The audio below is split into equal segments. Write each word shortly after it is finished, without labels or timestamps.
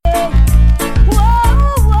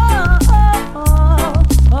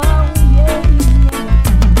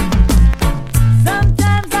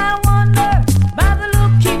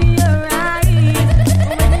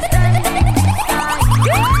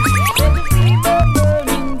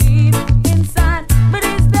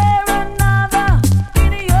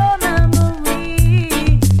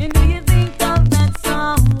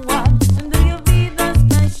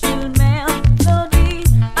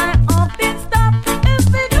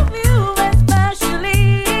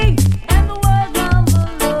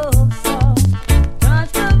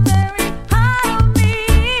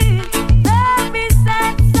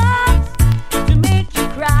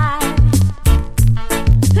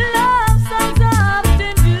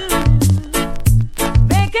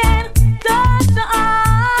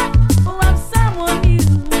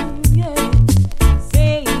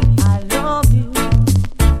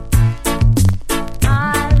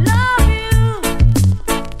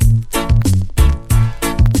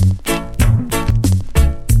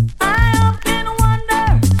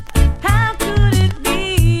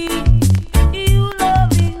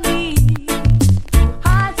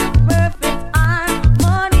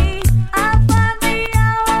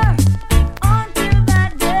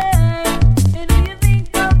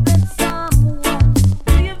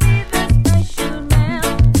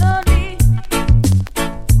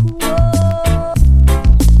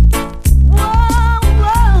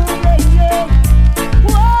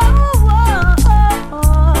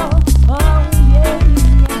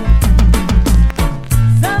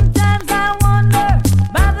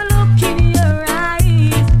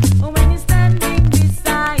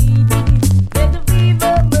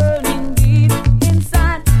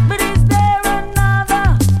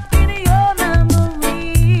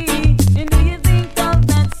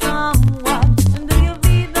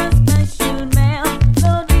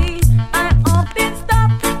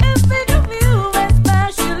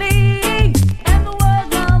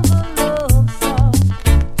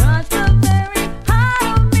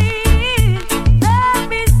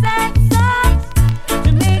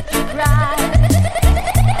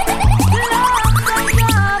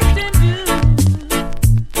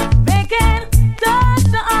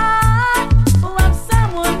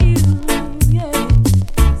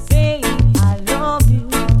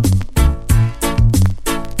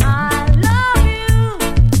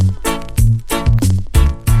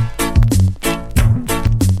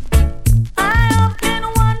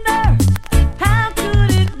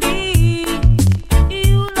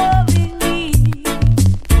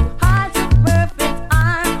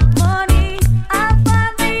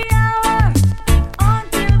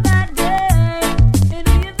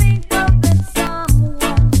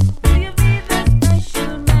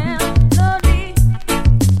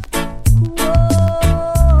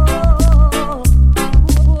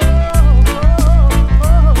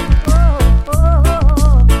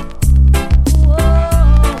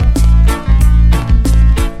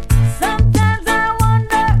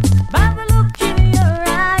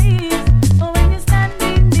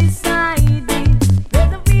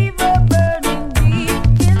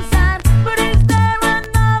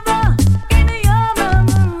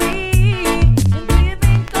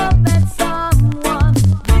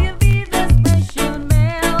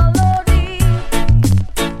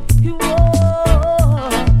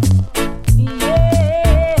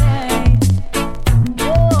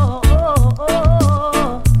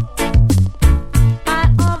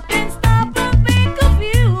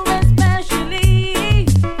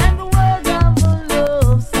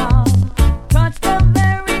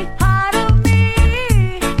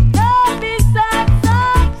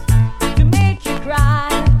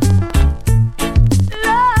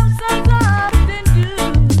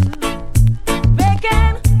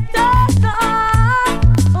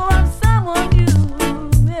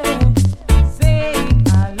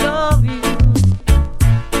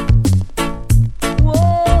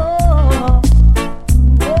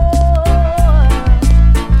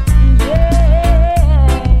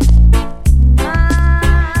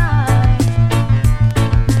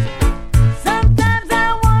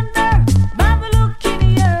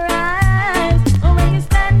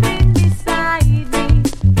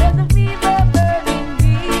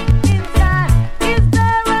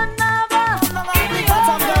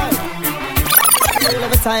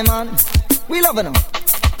time, man. We love it now.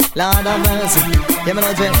 Lord of mercy. Give me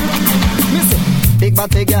no drink. Listen, big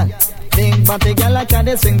body girl. Big body girl, I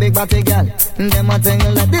can't swing big body girl. Them a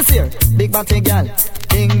thing like this here. Big body girl.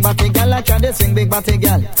 Big body girl, I can't swing big body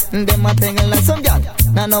girl. Them a thing like some girl.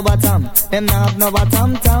 Nah no bottom. Them nah have no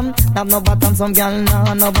bottom tam. Have no bottom, some girl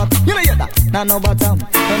nah no bottom. You know hear that? Nah no bottom.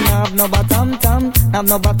 Them nah have no bottom tam. Have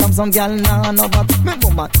no bottom, some girl nah no bottom. Me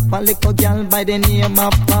woman, one little girl by the name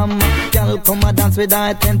of Pam. Girl come a dance with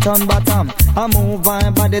her 10-ton bottom. I move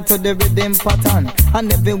her body to the rhythm pattern.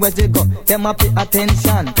 And everywhere she go, them a pay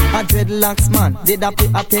attention. A dreadlocks man, did a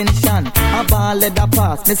pay attention. A ball leather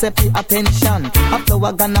pass, me say pay attention. A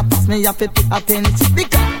flower gonna pass, me have to pay attention.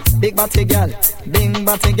 Because big body girl,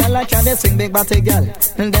 I can't swing big body girl.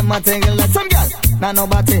 And them a thing like some girl, nah no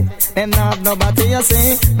body. Them nah have no body, you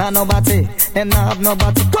see, nah no body. Them nah have no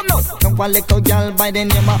body. Come now, come one little girl by the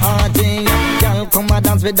name of RJ. Girl come a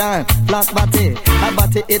dance with her, flat body. Her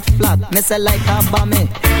body it flat, me say like a bummy.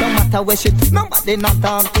 No matter where she do, nobody not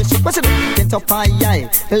talk to she. What she do? Get up her eye,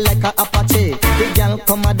 like a Apache. The girl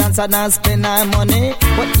come a dance and spend her money.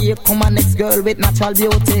 But here come a next girl with natural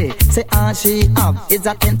beauty. Say all she have is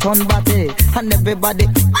a 10-ton body. And everybody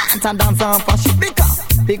want to dance off her she.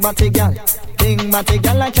 Because big body girl. Big body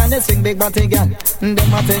girl, I can't swing big body girl.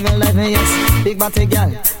 Them a thing like me, yes. Big body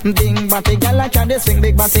girl. Big body girl, I can't swing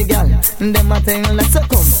big body girl. Them a thing like so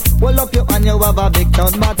come. Hold up your hand, you have a big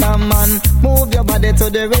town bottom man. Move your body to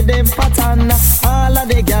the rhythm pattern. All of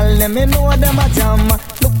the girl, let me know them a jam.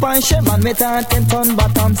 Look on Chevron, me turn 10-ton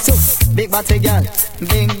bottom. So, big body girl.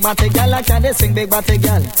 Big body girl, I can't swing big body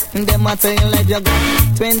girl. Them a thing like you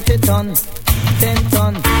got 20 ton, 10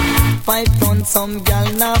 ton, 5 ton. Some girl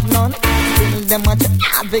have none. Still them a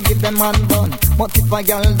check, they give them man bun. But if a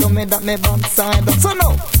girl do me that me backside up. So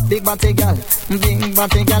no, big body girl,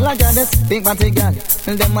 I got this. Big body girl,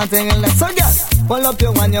 them a thing like so girl. Pull up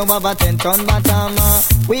your one, you have a 10-ton bottom.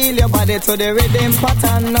 Wheel your body to the rhythm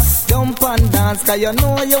pattern. Jump and dance, cause you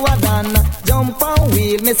know you are done. Jump and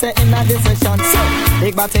wheel, me say in a this session. So,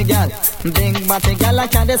 big body girl, I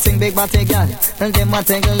can't sing big body girl. Them a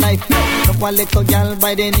thing like no. One little girl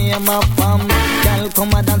by the name of Pam. Girl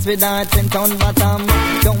come a dance with her 10-ton bottom.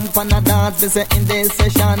 Jump and a dance, me say in this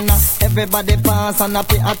session. Everybody pass and a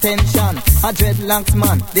pay attention. A dreadlocks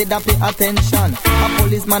man, did a pay attention. A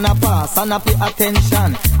policeman a pass and a pay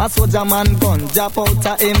attention. A soldier man gun, drop out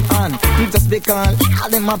of him hand. Just because all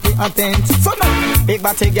them a pay attention. So now, big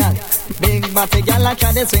body girl, I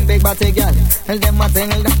can't swing big body girl. And them a thing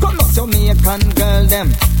like come up Jamaican girl them.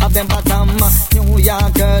 Have them bottom, New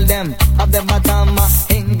York girl them. Have them bottom,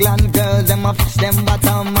 England girl them a flush them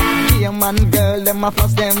bottom. German girl them a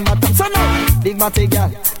flush them bottom. So now, big body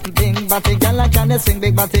girl, I can't swing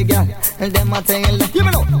big body girl. And them a thing like you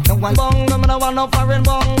know. No one bong, them no one no foreign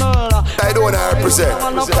bong girl. I don't want to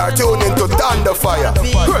represent. Start tuning to Thunder Fire.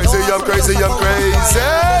 Crazy, I'm crazy, I'm crazy.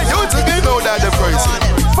 You together know that they're crazy.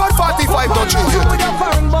 445 don't you hear?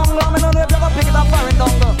 Foreign bong, I'm in the never pick it up foreign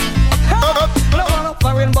dongle.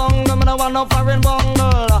 Foreign bong, I'm gonna want no foreign bong.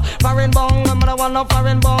 Foreign bong, I'm gonna want no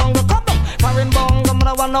foreign bong. Come on, foreign bong, I'm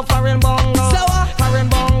gonna want no foreign bong. Foreign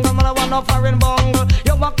bong, I'm gonna want no foreign bong.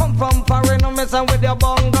 You want come from foreign, I'm messing with your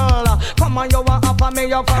bungle. Come on, you want offer me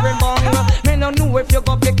your foreign bong. Me no know if you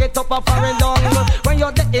go pick it up a foreign dongle. When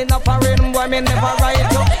you're in a foreign boy, me never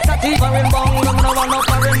write you. That is foreign bong, I'm gonna want no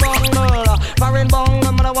foreign bong. Foreign bong,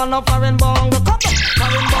 I'm gonna want no foreign bong. Come on,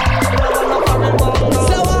 foreign bong, I'm gonna want no foreign bong.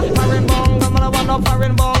 Foreign bong, I'm gonna want no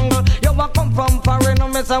foreign bong. You want come from foreign,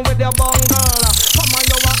 I'm messing with your bungle. Come on,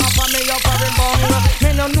 you want offer me your foreign bong. Me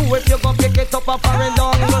no know if you go pick it up a foreign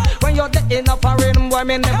dongle. When you're in a foreign boy,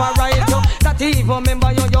 me never write you. That even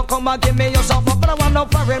remember you, you come and give me yourself up. But I want no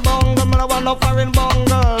foreign bong, I'm gonna want no foreign bong.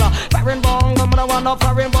 Foreign bong, I'm gonna want no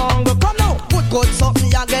foreign bong. Come now, good something,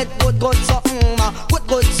 you get good something.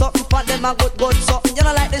 Good something for them, a good something. You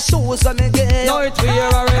know like the shoes when me get. No, it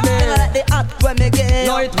wear already. You know like the hat when me get.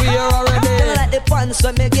 No, it wear already. You know like the pants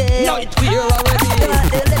when me get. No, it wear already. You know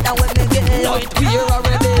like the leather when me get. No, it wear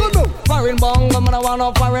already. Foreign bong, I'm gonna want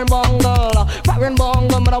no foreign bong. Foreign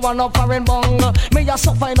bong, I'm gonna want no foreign bong. Me a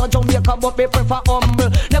suffer in a Jamaica, but me prefer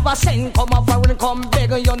humble. Never send come a foreign, come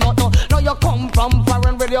beg you not know. Now you come from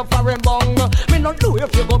foreign with your foreign bong. Me no do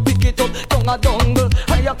if you go pick it up, down a jungle.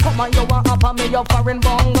 How you come and you want offer me your foreign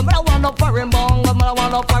bong? Me no want no foreign bong, me no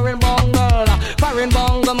want no foreign bong. Foreign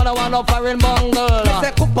bong, me no want no foreign bong. Me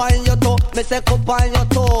say cup on your toe, me say cup on your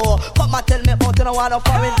toe. Come and tell me out you no want no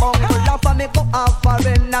foreign bong. Now for me go and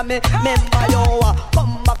foreign, and me remember you.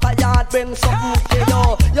 Come back a yard, bring something to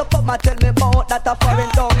you. You come and tell me about that a foreign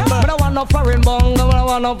bong. Me no want no foreign bong, me no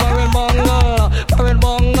want no foreign bong. Foreign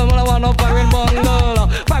bong, me no want no foreign bong.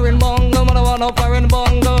 Foreign bong, bungle, man, I want no foreign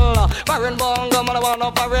bungle. Foreign bungle, man, I want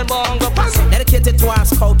no foreign bungle. Dedicated to our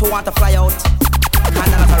scout who want to fly out. And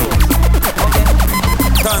another road. Okay.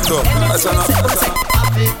 Stand up. That's enough.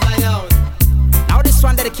 Fly out. Now this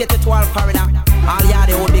one dedicated to all foreigner. All y'all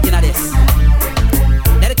the whole beginner this.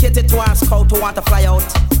 Dedicated to our scout who want to fly out.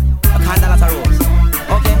 A candle as a rose.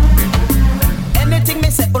 Okay. Anything me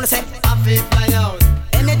say, wanna say. I feel fly out.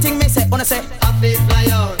 Anything me say, wanna say. I feel fly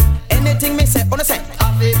out. Anything me say, wanna say.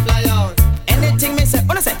 I feel fly out. Anything me say,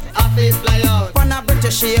 wanna say. I feel fly out. Wanna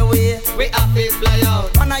British Airways. We I feel fly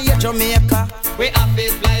out. Wanna your Jamaica. We I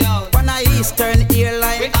feel fly out. Wanna Eastern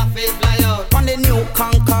Airline. We I feel fly out. Wanna New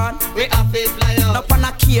Concorde. We I feel fly out. No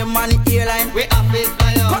wanna Cayman Airline. We I feel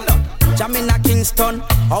fly out. Come down. Jamina Kingston,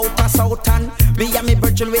 outer Southern. Me and me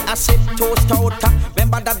virgin we a sit toast out.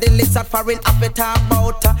 Remember that the lizard foreign up it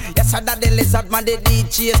about. Yes, that the lizard man the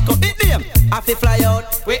DJs go hit them. I feel fly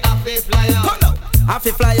out. We I feel fly out. Come down. I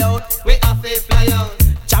feel fly out. We I feel fly out.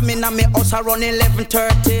 Jamina me house around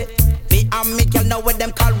 11:30. Me and me girl now with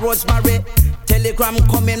them call Rosemary. Telegram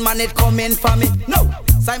coming, man, it coming for me. No,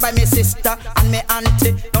 signed by me sister and me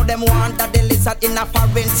auntie. Now them want that the lizard in a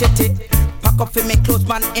foreign city. Pack up for me clothes,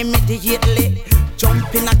 man, immediately.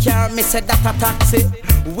 Jump in a car, me said that a taxi.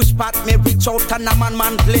 Which part me reach out and a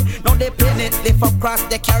man play. Now they play it, they for cross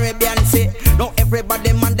the Caribbean Sea. Now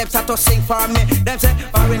everybody man them start to sing for me. Them say,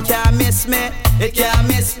 foreign can't miss me, it can't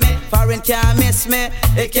miss me. Foreign can't miss me,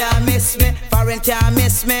 it can't miss me. Foreign can't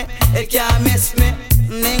miss me, it can't miss me.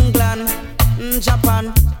 England,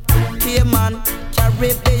 Japan, Cayman,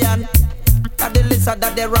 Caribbean. That the lizard,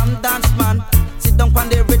 that the ram dance man. Sit down on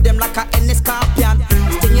the rhythm like a any scorpion.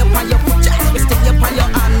 Sting you on your foot, sting you on your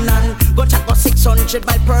hand. And go check for 600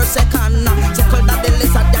 by per second. Tickle that the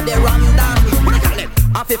lizard, that the ram dance. What I call it?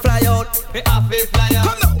 I feel fly out. We I feel fly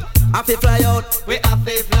out. Come on. I feel fly out. We I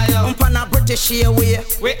feel fly out. Up on a British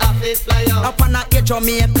Airways. We I feel fly out. Up on a Air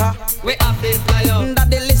Jamaica. We I feel fly out. That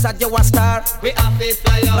the lizard, you a star. We I feel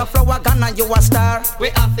fly No out. flower Ghana, you a star. We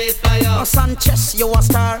I feel fly No out. Sanchez, you a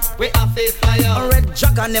star. We I feel fly out. Red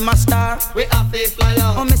Dragon, him a star. We I feel fly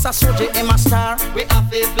Oh, out. Mr. Soji, him a star. We I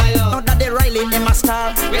feel fly No, out. that the Riley, him a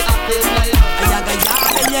star. We I feel fly out. Ayaga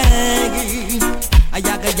yaga yagi,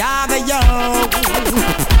 ayaga yaga yo,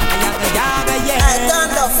 ayaga yaga yeah.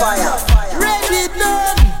 Thunder fire. Ready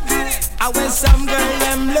done. I when some girl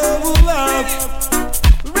them love.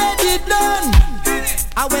 Ready done.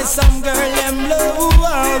 I when some girl them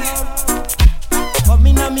love. Come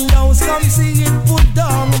in a me house, come see it put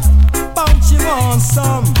down. Bounce you on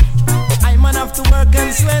some. I man have to work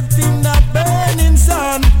and sweat in the burning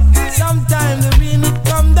sun. Sometimes the rain it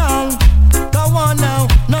come down. Go on now,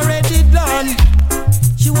 not ready done.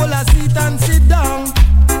 She will a sit and sit down.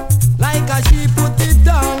 Like a she put it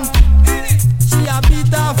down. She a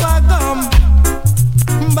bit of a gum.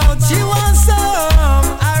 But she wants some.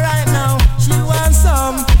 Alright now, she wants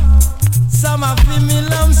some. Some a feel me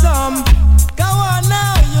lump some. Go on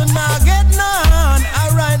now, you not get none.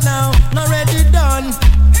 Alright now, not ready done.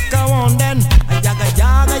 Go on then. Ayaga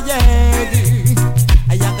yaga yagi.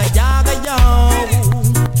 Ayaga yaga yo.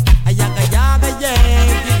 Ayaga yaga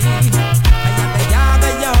yagi. Ayaga yaga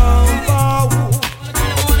yo.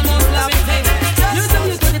 Use the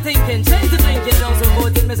music to thinking, change the thinking, don't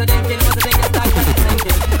support it, Mr. Thinking, what the thinking, start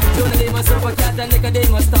thinking. Journalism, super cat, and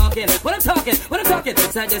Nicodemus talking. What I'm talking,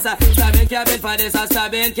 say this, stabbing cabin, for this,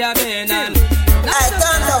 stabbing cabin, and...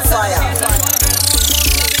 Thunder fire.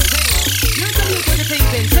 Use the music to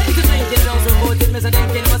thinking, change the thinking, don't support it, Mr.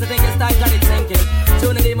 Thinking, what the thinking, start thinking.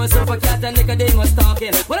 Journalism, super cat, and Nicodemus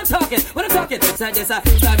talking. What I'm talking, say this,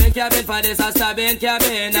 stabbing cabin, for this, stabbing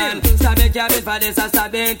cabin, and stabbing cabin, for this,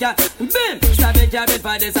 stabbing cabin. Stabbing cabin,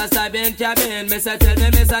 for this, stabbing cabin. Mr. Tell me,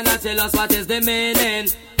 Mr. Not tell us what is the meaning.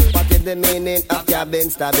 What is the meaning of cabin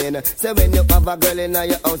stabbing? Say when you have a girl in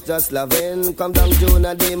your house just loving. Come down June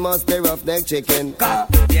and they must be roughneck chicken.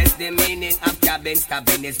 Yes, the meaning of cabin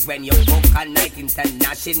stabbing is when you book a night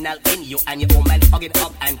international in you and your woman hugging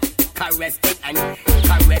up and caressing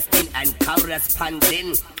and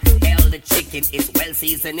corresponding. Hell, the chicken is well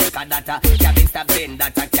seasoned. Cause that a cabin stabbing,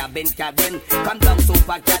 that a cabin. Come down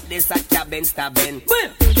super cat, this a cabin stabbing.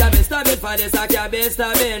 Cabin stabbing for this a cabin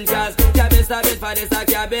stabbing. Cause cabin stabbing for this a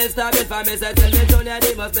cabin stabbing. For me say tell me Tony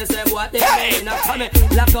they must be say what they mean. Now come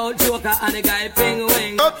lock out Joker and the guy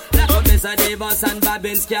Penguin. Lock out Mr. Davis and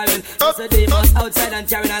Bobbins carrying. Mr. Davis outside and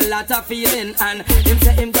carrying a lot of feeling. And him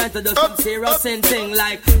say him going to do some serious thing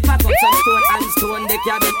like pack up some stone and stone the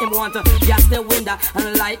cabin. Him want to gas the window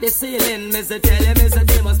and light the ceiling. Mr. Tell him Mr.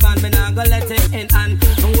 Davis man me not gonna let him in. And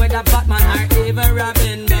whether Batman or even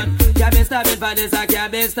Robin, but cabin stabbing for this a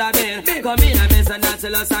cabin stabbing. Come in and Mr.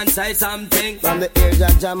 Nautilus and say something. thing. From the ears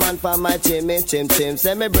of Jaman for my chimmy, chim.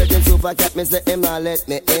 Say me brethren super cat, me say him not let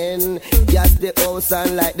me in. Gas the house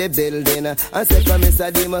and like the building. And say come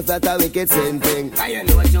Mr. Demus that a wicked same thing. I you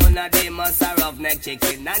know Jonah Demus a roughneck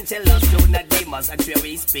chicken. And tell us Jonah Demus a true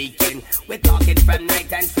we speaking. We talking from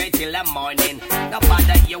night and straight till the morning. No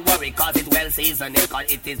bother you worry cause it well seasoned.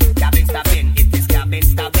 Cause it is cabin stabbing, it is cabin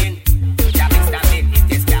stabbing. Cabin stabbing,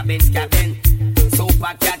 it is cabin.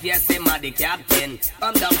 Super cat, yes, him a the captain.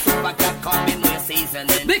 I'm down super cat coming with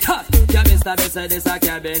seasoning. Because cabin stabbing, so this a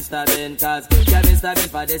cabin stabbing. Cause cabin stabbing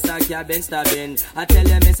for this a cabin stabbing. I tell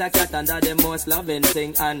you, Mr. Cat under the most loving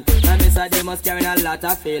thing. And Mr. D must carry a lot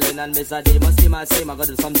of feeling. And Mr. D must him a say, I go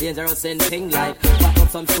do some dangerous thing like back up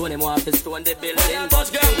some stone, him want to stone the building.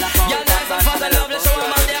 But girl, you're nice and fast and lovely, so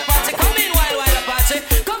I'm on their party. Come in while Apache.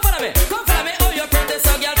 Come follow me, oh you're pretty,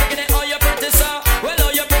 so girl, picking it, oh you're pretty, so. Well,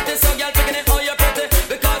 oh you're pretty, so girl, picking it, oh you're pretty.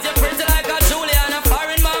 Because you're pretty like a Julia and a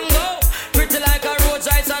foreign mango. Pretty like a Rolls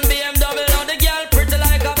Royce and BMW. Now the girl pretty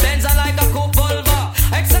like a Benz and like a coupe Volvo.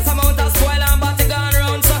 Excess amount of spoil and body gone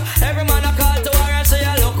round, so every man a call to her and say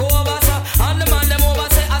I look over, so. And the man them over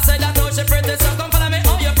say I say that oh she pretty, so come follow me,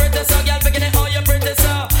 oh you're pretty, so girl, picking it, oh you're pretty,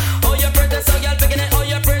 so. Oh you're pretty, so girl, picking it, oh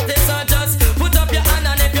you're pretty, so. Just put up your hand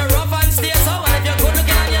and if you're rough and stay so. And if you're good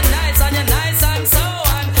looking and you're nice and so.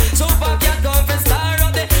 And super cat come for star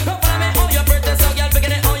of the. Come follow me, oh you're pretty, so girl,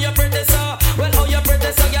 picking it, oh you're pretty, so. Well, oh you're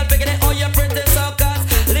pretty, so girl, picking it, oh you're pretty, so. Cause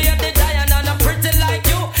Lady Diana not pretty like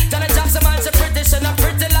you. Janet Jackson man, she pretty, she not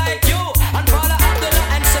pretty like you. And Paula Abdullah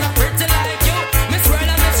and she not pretty like you. Miss World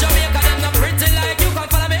and Miss Jamaica, them not pretty like you. Come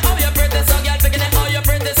follow me, oh you're pretty, so girl, picking it, oh you're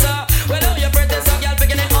pretty, so. Well, oh you're pretty, so girl,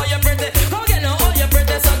 picking it, oh you're pretty. Come again now, oh you're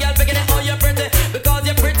pretty, so girl, picking it, oh you're pretty. Because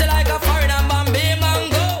you're pretty like a foreign and Bambi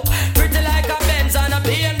mango. Pretty like a Benz and a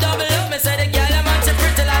BMW. Me say the girl man, she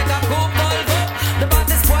pretty like a coupe Volvo. The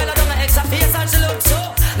body spoiler don't have extra face and she looks so.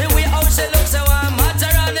 The way how she looks, so I'm mad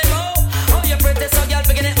around the mouth. Oh you're pretty, so girl,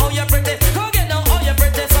 picking it, oh you're pretty. Come again now, oh you're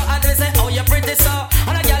pretty, so. And they say, oh you're pretty, so.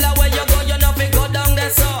 And a girl where you go, you know fi go down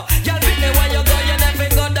there, so. Girl, pick me where you go, you know fi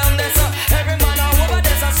go down there, so. Every man over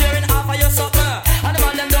there, so swearing half of your summer. And the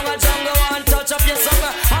man them down a jungle want touch up your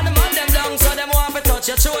summer. And the man them down, so them want to touch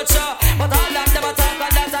your chocha. But all that them a talk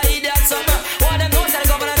and that's a idiot summer. One them know say the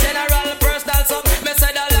governor general personal something. Me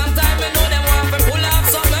said a long time, me know them want to pull off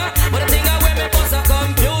something. But the thing I wear me bust a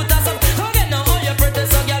computer something. Come again now, oh you're pretty,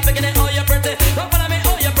 so girl, picking it, oh you're pretty. Come follow me,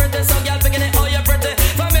 oh you're pretty, so girl, picking it, oh you're pretty.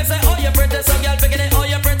 For me say, oh you're pretty, so girl, picking it, oh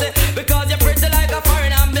you're pretty. Because you're pretty like a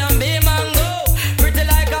foreign and Bambi mango. Pretty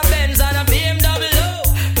like a Benz and a BMW.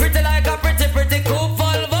 Pretty like a pretty coupe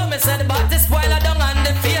Volvo. Me say the body spoiler down and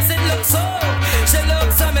the face it looks so. She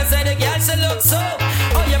looks so, me say the girl she looks so.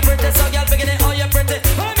 Oh you're pretty, so girl, picking it, oh you're pretty.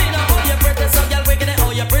 Oh me now, oh you're pretty, so girl, picking it,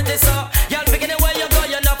 oh you're pretty, so. Girl picking it where you go,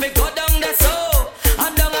 you know fi go down there, so.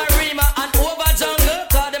 And down a Rima and over jungle.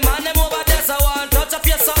 Cause the man them over there, so want touch up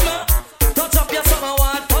your summer. Touch up your summer,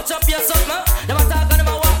 want touch up your summer. Them a talk and them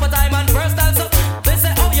a walk, but I'm on personal, so. They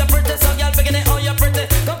say, oh you're pretty, so girl, picking it, oh you're pretty.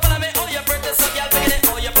 Come follow me, oh you're pretty, so girl, picking it,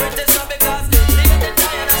 oh you're pretty, so. Because Lady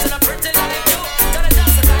Diana, she not pretty like you. Janet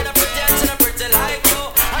Jackson kinda pretty and she not pretty like you.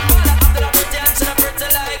 And Paula Abdullah pretty and she not pretty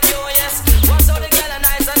like you, yes. Watch out the girl are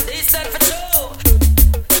nice and decent for true.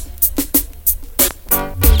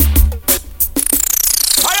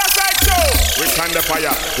 FireSide show. We stand the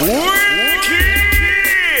fire. Wicked.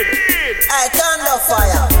 I turn the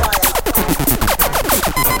fire.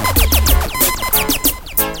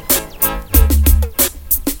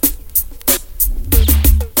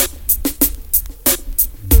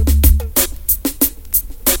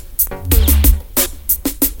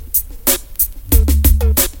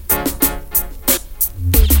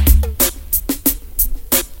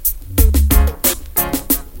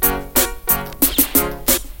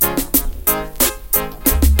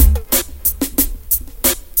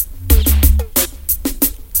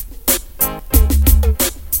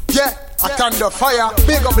 Thunder fire,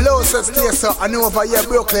 big up low says so I know over here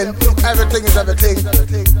Brooklyn, everything is everything.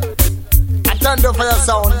 A Thunder fire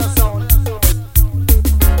sound.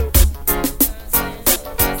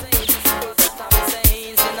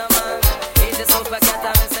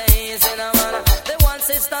 The one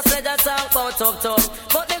sister said that talk about talk,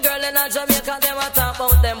 but the girl in Jamaica them a talk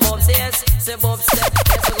about them bobs, yes. Say bobs step,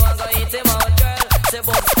 yes we go and go eat him out, girl. Say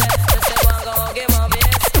bobs step, yes we go and go hug him up, yes.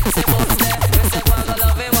 Say bobs step, yes we go and go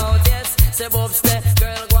love him out, yes. Say bobs step,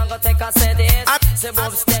 girl go and go take a set, yes. Say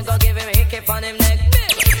bobs step, go give him a hickey on him neck. Say bobs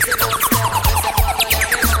step, yes we go and go love him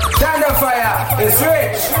out. Thunder Fire is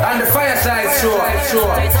rich and the FireSide show.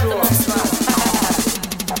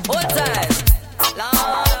 What time?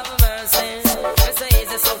 Lord have mercy. Me say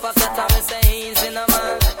he's a super cat, me say he's in a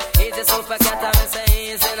man. He's a super cat, me say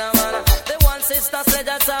he's in a man. The sister said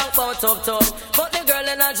that talk about tough. But the girl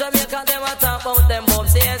in Jamaica, them a talk about them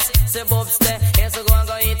bobs. Yes, say bobs there. Yes, go and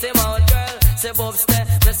go eat him out, girl. Say bobs there.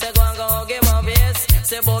 Me say go and go hug him up. Yes,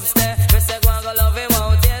 say bobs there. Me say go and go love him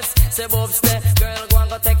out. Yes, say bobs there. Girl, go and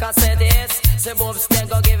go take a set. Yes, say bobs there.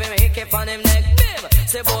 Go give him a hickey on him neck. Bim.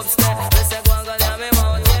 Say bobs there. Me say go and go yam him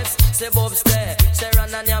out. Yes, say bobs there. Say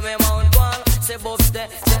run and yam him out. Go on. Say bobs there.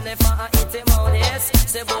 Jennifer and eat him out. Yes,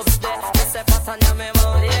 say bobs there. Me say pat and yam him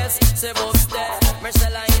out. Yes, say bobs there.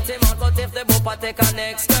 Michelle and eat him out. But if the bopper take a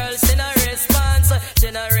next girl, she no response.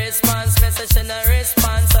 She no response. Me say she no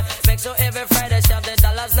response. Make sure every Friday she have the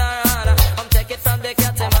dollars in her hand. I'm take it from the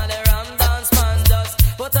cat and the ram dance man. Just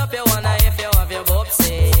put up your wanna if you have your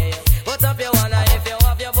bobsy. Put up your wanna if you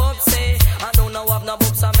have your bobsy. I don't know have no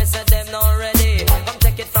boobs, I me say them not ready. Come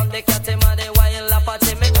take it from the cat and the wild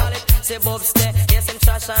apache. Me call it say bobsy. Yes, him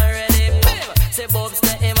trash and ready. Say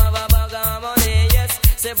bobsy, him have a bag of money. Yes,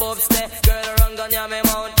 say bobsy. Girl run gun ya me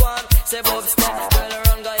mount one. Say bobsy. Girl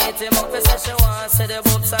run gun hit him up. Me say she want see the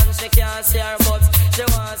boobs and she can't see her boobs. She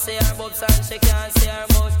want see her boobs and she can't see her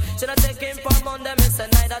boobs. She not take him for Monday, me say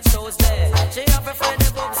night that Tuesday. She have to find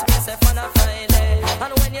the boobs, me say fun a Friday.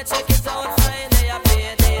 And when you check it out Friday, you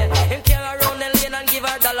pay day. Him carry around the lane and give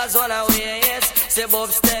her dollars one away. Yes, say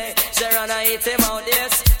boobs stay. She run and eat him out.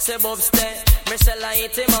 Yes, say boobs stay. Michelle and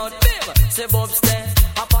eat him out. Bim, say boobs stay.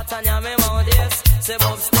 A pot and yam him out. Yes, say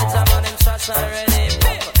boobs stay. Jam on him trash already.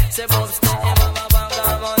 Bim, say boobs stay. Him have a bang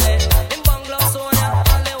of money. Him bungalow Sonia,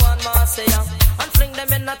 only one more say ya. And fling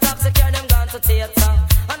them in the taxi, carry them gone to theater.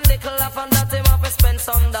 And little laugh and that him have to spend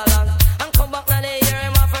some dollars. And come back now they hear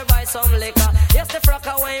him have to buy some liquor. Yes, the frock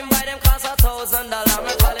away him buy them cost $1,000.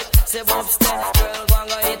 Me call it, say bobs there. Girl go and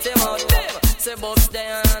go eat him out. Bim, say bobs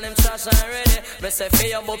there and him trash and ready. Me say for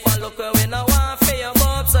your bub and look where we no want for your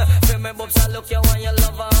bobs. For me bobs and look you when you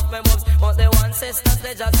love off me bobs. But the one sisters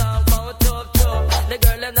they just talk about tough. The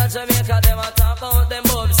girl in Jamaica them a talk about them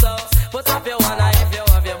bobs. So put up your one eye if you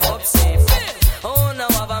have your bobs safe. Oh no,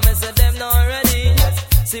 have a me say them not ready. Yes,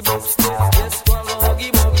 see bobs there. Yes, go and go hug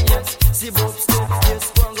him up. Yes, see bobs there. Yes,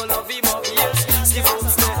 go and go love him up. Yes, see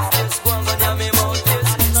bobs there. Yes, go and go yam him out. Yes,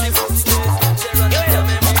 see bobs there. She run and yam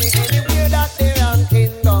him out. Anywhere that the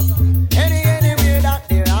ranking go, anywhere that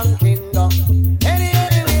the ranking go,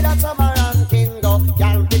 anywhere that some ranking go,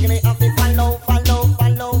 can't pick me up. Follow.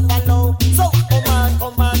 So come on,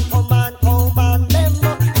 them.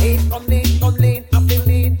 Lead, up the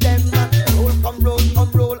lead them.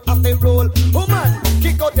 Roll, up the roll. Woman,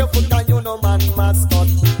 kick out your foot and you know man mascot.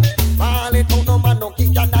 Fall it out, no man no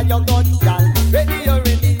kick under your gut, y'all. Ready,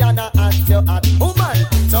 and a act your hat. Woman,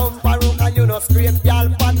 jump around and you know straight, y'all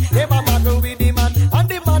pat. Never matter with the man, and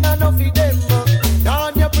the man enough for them.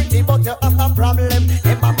 Down you're pretty, but you have a problem.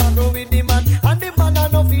 Never matter with the man, and the man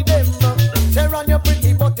enough for them. Sharon, you're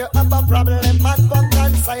pretty, but you have a problem. Man, one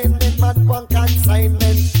consignment.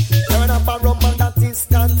 Turn up a rumble, that is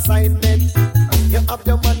consignment. You have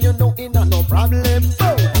your man, you know, in a no problem.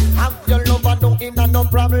 Oh, have your lover, no in a no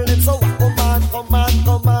problem. So come on,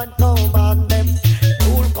 them.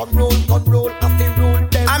 Come roll, have to rule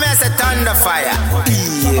them. I'm as a thunder fire.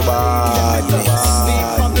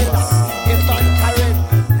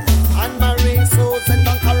 And Marie, Susan,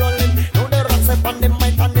 and Caroline. Now the rocks up on the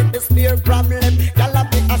mic and it is fear problem. Y'all have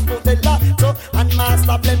the ass to the lot. And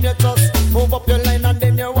master blame you just move up your line and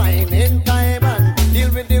then you're whining time and deal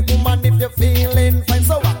with the woman if you're feeling fine.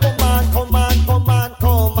 So come on,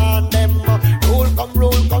 them.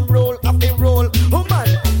 Roll, have the roll. Woman,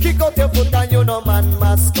 kick out your foot and you know man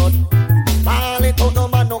mascot. Fall it out, no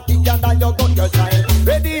man no kick under your gut, your child.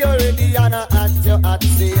 Ready, and a act your at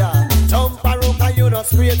see ya. Jump around and you know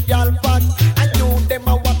straight y'all fat. And you them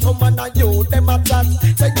a what woman and you them a chat.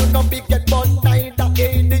 Say you no big get bun neither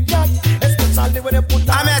in the jack. Especially when you put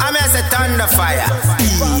I'm as a thunder fire.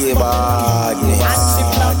 And she black.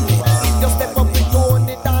 If you step up with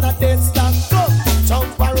Tony down a dead stand.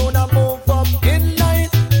 Jump around and move up in line.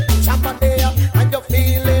 Chopper there and you're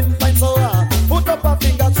feeling fine. So put up a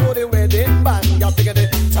finger to the wedding band. You figure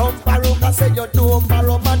it. Jump around and say you do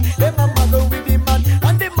borrow man. Them a muggle with the man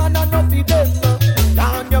and the man a no feed them.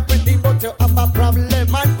 Down you're pretty but you have a problem.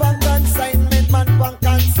 Man one consignment.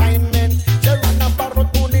 You run a borrow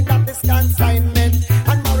Tony that is consignment.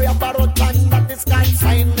 And Maria borrow John that is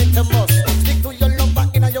consignment. You must stick to your lover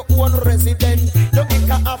in your own residence. You kick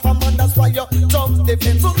half a man, that's why you jump the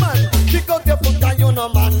fence. So man, kick out your foot and you know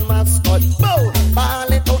man mascot. Bow,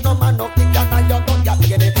 ball it out, no man no kick and you don't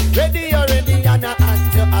get it. Ready, and a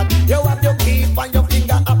act your act. You have your keep and your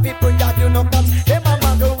finger up, people that you know that. Them a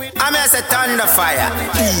muggle with I'm as a thunder fire.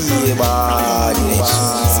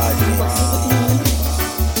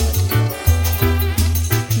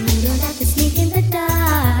 You don't have to sneak in the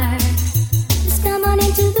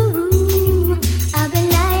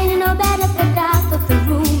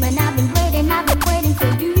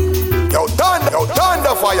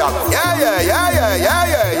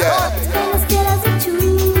Still as a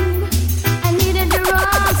tomb. I needed the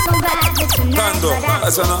wrong so bad that tonight, but I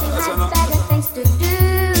had better things to do.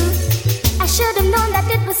 I should have known that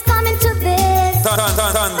it was coming to this. I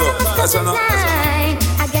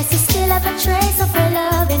guess you still have a trace of her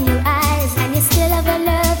love in your eyes, and you still have her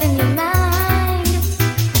love in your mind.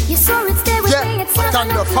 You saw it stay with me. It's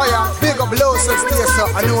Thunder, fire, big up low, so stay so.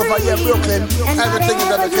 I know over here, Brooklyn, everything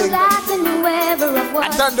is on the thing.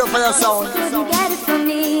 Thunder, fire sound. Couldn't get it from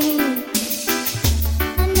me.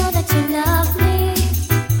 I know that you love me.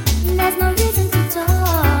 There's no reason to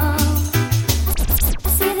talk. I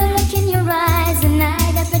see the look in your eyes, and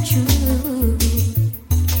I got the truth.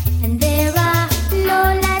 And there are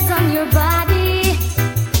no lies on your body.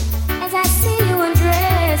 As I see you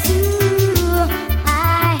undress,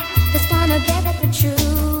 I just wanna get at the truth.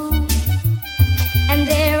 And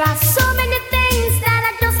there are so many things that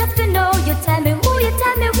I just have to know. You tell me who, you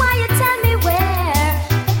tell me why, you tell me where.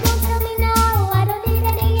 But don't tell me no, I don't need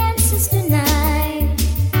any answers tonight.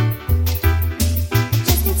 I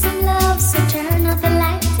just need some love, so turn off the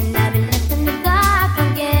lights, and I've been left in the dark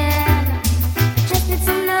again. I just need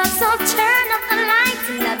some love, so turn off the lights,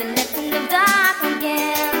 and I've been left in the dark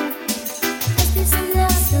again. I just need some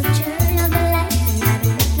love, so turn off the lights, and I've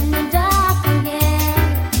been left in the dark again.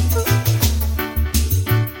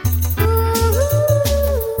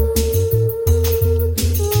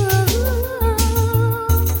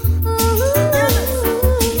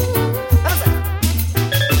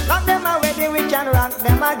 Rock them already, we can rock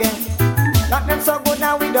them again. Rock them so good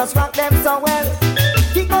now, we just rock them so well.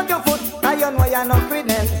 Kick out your foot, now you know you're not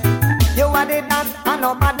criminal. You are the dance, and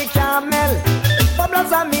nobody can melt.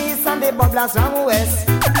 Bubblers are me, and the bubblers from west.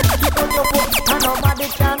 Kick out your foot, and nobody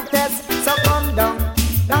can test. So come down,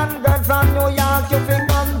 land girl from New York, you feel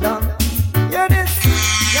come down. Hear this?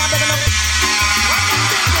 Yeah, better look.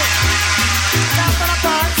 That's for the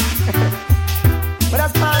part. But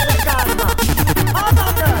that's part of the karma. Hold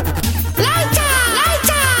on, girl. Lighter!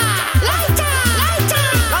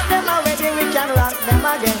 Rock them already, we can rock them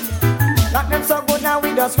again. Rock them so good now,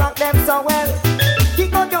 we just rock them so well.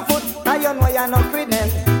 Kick out your foot, now you know you're not criminal.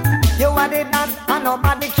 You are the dance, and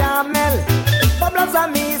nobody can melt. Bubblers are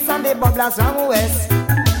me, and the bubblers from west.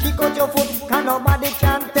 Kick out your foot, and nobody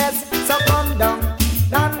can test. So come down,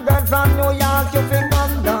 land girl from New York, you feel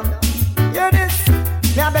come down. Hear this?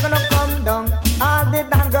 Me a beg you come down. All the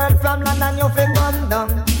damn girl from London, you feel come down.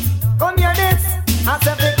 Come hear this? I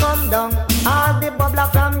say fi come down. All the bubbler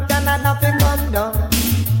from Canada fi come down.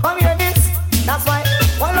 Come hear this? That's why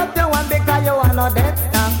hold up the one because you are not dead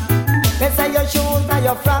now. They say your shoes and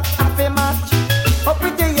your frock happy match. Up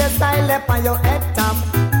with your hairstyle up on your head top.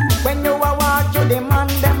 When you a walk, you demand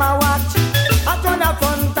them a watch. I turn the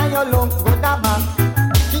front and you look good a back.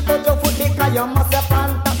 Keep out your foot because you must have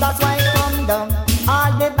on top. That's why come down.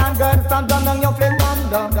 All the damn girls from down you feel come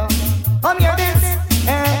down. Come hear this?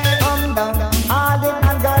 Come down. All the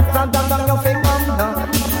damn girls from down you feel come down.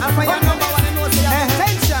 And for your number one, I know say your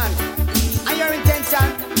intention. And your intention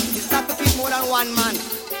is not to keep more than one man.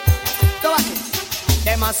 So what?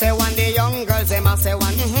 They must say one, the young girls, they must say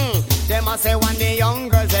one, They must say one, the young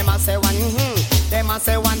girls, they must say one, They must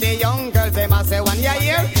say one, the young girls, they must say one, yeah,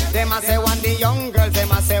 yeah. They must say one, the young girls, they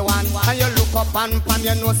must say one. And you look up and pan,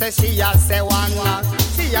 you know say she has say one.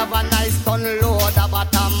 She have a nice ton load of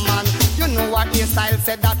bottom man. You know what his style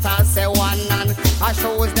said that I say one. And I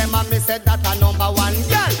shows them and me said that I number one.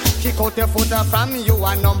 Girl, kick out your foot from you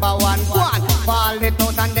a number one. One, fall it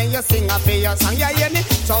out and then you sing a for your song. Yeah, hear me?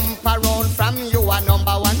 Jump around from you a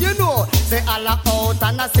number one. You know, say all out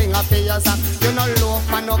and I sing a for your song. You know, look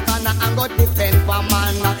man up and go defend for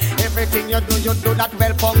man. Everything you do that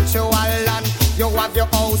well punctual. And you have your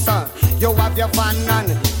house, you have your van, and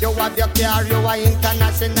you have your car, you are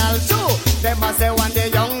international too. They must say one, the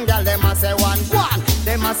young girl, they must say one.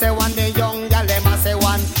 They must say one, the young girl, they must say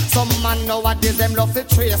one. Some man nowadays them love to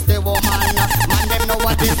trace the woman. Man them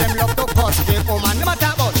nowadays them love to cuss the woman. They must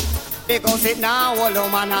talk about because it now all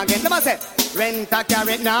woman again. They must say rent a car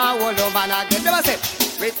it now all woman again. They must say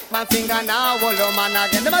rich man finger now all woman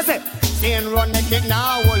again. They must say chain run the kick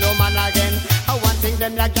now all woman again. I want thing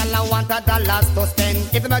them like y'all I want $1 to spend.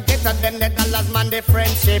 If them a get to them the dollars man the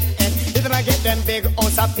friendship end. If them a get them big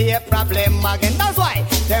house a pay problem again. That's why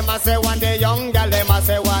they must say one the young girl they must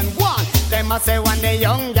say one. They must say one the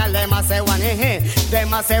young girl they must say one. They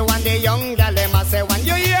must say one the young girl they must say one.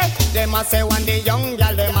 You hear? They must say one the young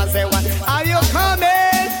girl they must say one. Are you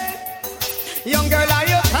coming? Young girl are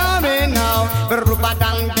you coming now?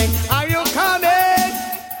 Are you coming?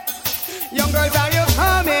 Young girls, are you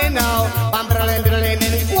coming now?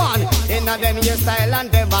 One in a them your style and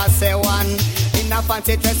them must say one. In a a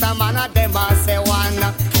fancy dress, a man of them a say one.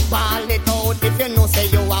 Ball it out if you know say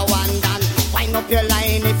you are one dan. Wind up your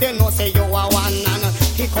line if you know say you are one and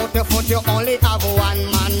kick out your foot, you only have one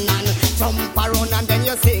man and jump around and then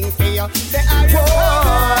you sing for you. Say are you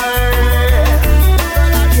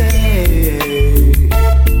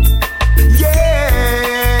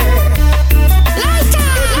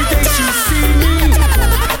Every day she see me,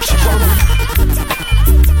 she want me.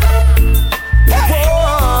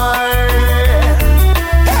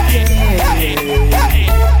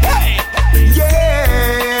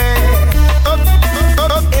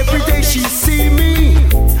 Every day she see me,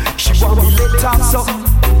 she want me let off something.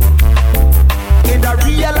 And I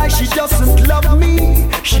realize she doesn't love me,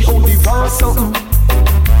 she only wants something.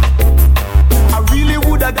 I really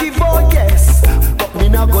woulda give her yes, but me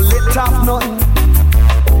not go let off nothing.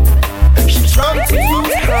 She trying to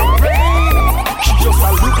use her brain, she just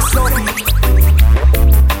a look something.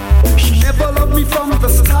 She never loved me from the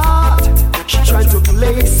start, she trying to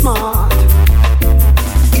play smart.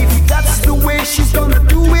 If that's the way she's gonna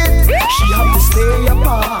do it, she have to stay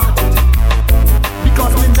apart.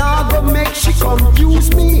 Because me nah go make she confuse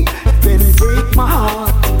me, then break my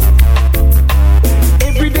heart.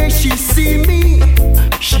 Every day she see me,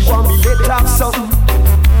 she want me let off something.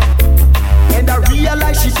 And I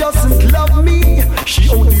realize she doesn't love me, she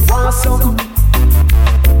only wants something.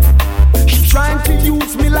 She trying to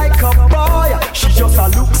use me like a boy, she just a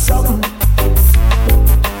look something.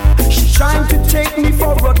 She trying to take me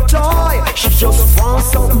for a toy, she just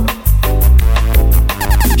wants something.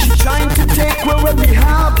 She trying to take what we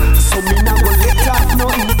have, so me not go let off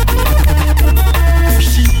nothing.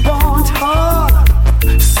 She want hard,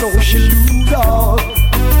 so she lose all.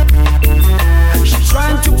 She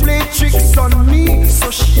trying to play tricks on me,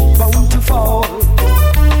 so she bound to fall.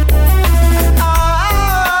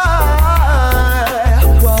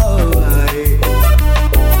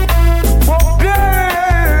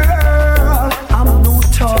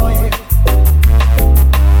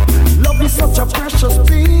 Such a precious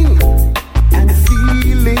thing, and the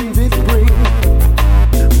feeling it bring.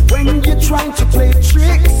 When you're trying to play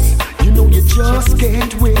tricks, you know you just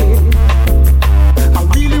can't win. I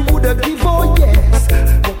really woulda give her yes,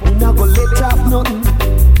 but we not gonna let off nothing.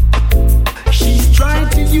 She's trying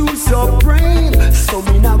to use her brain, so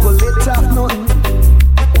we not gonna let off nothing.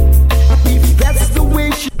 If that's the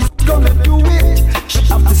way she's gonna do it, she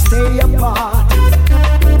have to stay apart.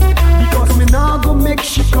 Because me nah go make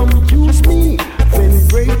she come use me, then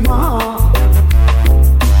break my heart.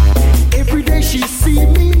 Every day she see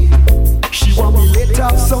me, she want me let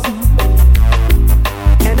off something.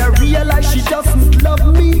 And I realize she doesn't love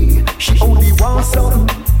me, she only wants something.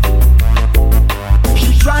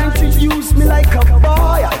 She trying to use me like a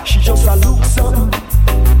boy, she just a look something.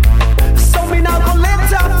 So me nah go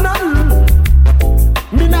let off nothing.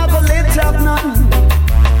 Me nah go let off nothing.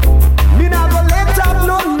 Me nah go let off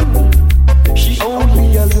nothing. She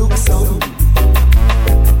only a look something.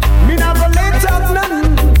 Me not go let up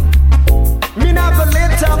nothing. Me not go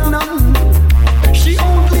let up nothing. She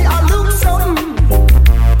only a look something.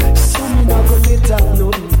 So me not go let up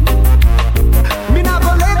nothing. Me not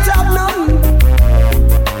go let up nothing.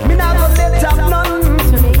 Me not go let up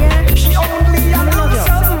nothing. She only a look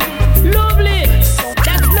something. Lovely,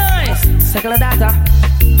 that's nice. Second data.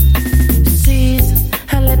 Seize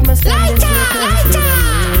and let me stand into the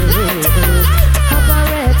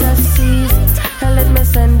operator seize and let me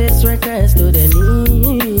send this request to the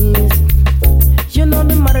knees. You know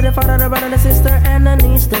the mother, the father, the brother, the sister, and the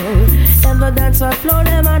niece too. And the dancer flow,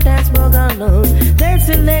 them a dance boogaloo. They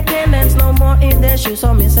till they can't dance no more in their shoes.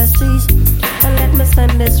 So Mr. Cease and let me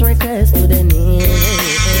send this request to the knees.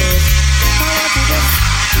 How about you this?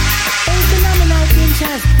 Ain't phenomenal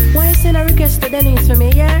pinchers. Why you send a request to the knees for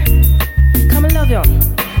me, yeah? Come and love you.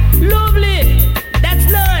 Lovely, that's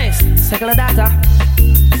nice. Second data.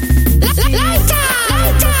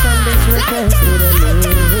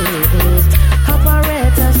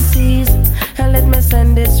 Operator seize and let me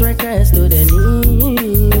send this request to the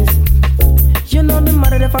knees. You know the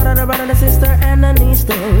mother, the father, the brother, the sister, and the niece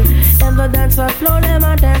too. And the dancer flow, them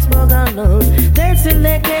a dance boogaloo. They till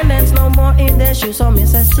they can't dance no more in their shoes. So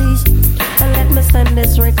Mr. Cease and let me send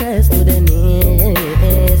this request to the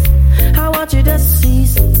knees. I want you to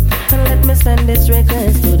cease and let me send this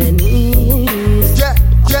request to the knees. Yeah.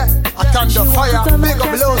 I can the fire, big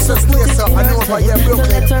up low, so place up, and over here,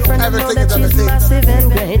 Brooklyn, everything is on the thing.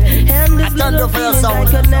 And this little feeling I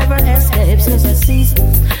could never escape. Since I cease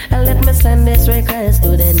and let me send this request to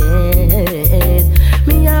the knees.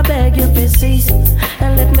 Me, I beg you to cease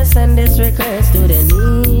and let me send this request to the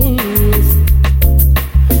knees.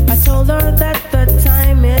 I told her that the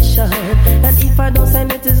time is short, and if I don't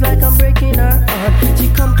gone. She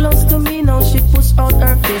come close to me, now she push out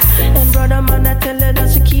her fist. And brother man, I tell her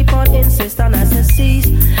that she keep on insist. And I said, cease,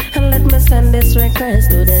 and let me send this request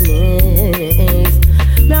to the knees.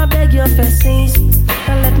 Now I beg you for cease,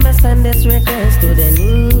 and let me send this request to the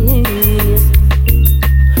knees.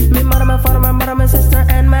 Me mother, my father, my mother, my sister,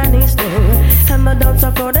 and my niece too. And the dance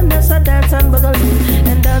of road, and there's a dance and boogaloo.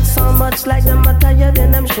 And dance so much like them are tired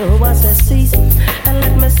in them show. I said cease, and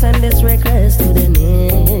let me send this request to the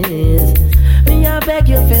knees. Me I beg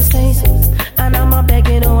you for cease, and I'm a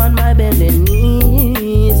begging on my bending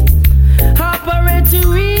knees.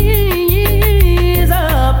 Operator, ease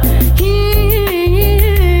up,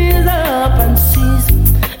 and cease,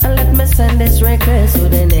 and let me send this request to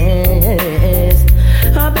the knees.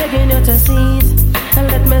 I'm begging you to cease, and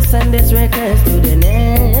let me send this request to the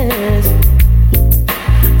next.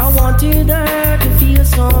 I want you there to feel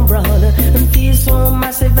so broad, and feel so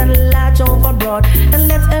massive and large overbroad, and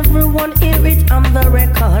let everyone hear it on the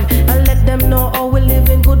record, and let them know how we live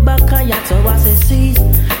in good backyard. So I say cease,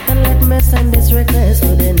 and let me send this request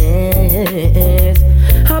to the next.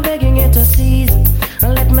 I'm begging you to cease,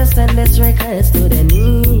 and let me send this request to the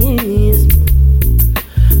knees.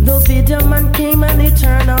 The video man came and he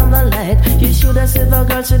turned on the light. You should have seen the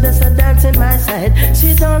girl, should have said dance in my side.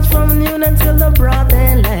 She danced from noon until the broad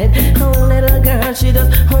daylight. Oh little girl, she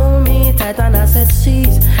just hold me tight. And I said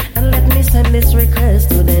cease, and let me send this request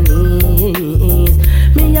to the knees.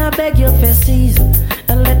 Me I beg you for cease,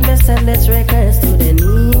 and let me send this request to the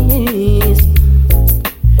knees.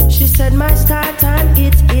 She said my start time,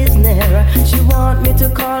 it is near. She want me to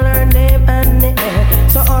call her name and the air.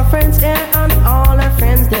 So our friends here and all her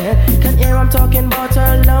friends there can hear I'm talking about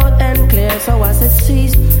her loud and clear. So I said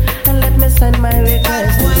cease, and let me send my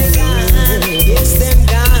request to the knees. Yes, them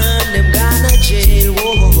gone to jail.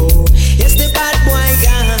 Whoa. Yes, the bad boy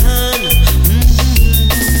gone.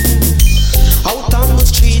 Out on the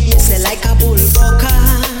street, me say like a bullbucker.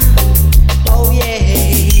 Oh yeah,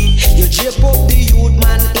 you drape up the youth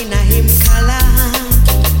man in a him collar.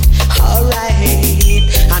 Alright,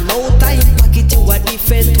 I know time pocket you a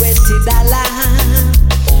different $20.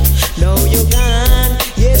 Now you gone,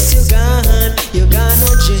 yes you gone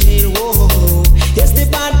to jail. Whoa, yes the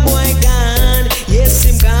bad boy gone, yes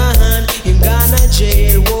him gone to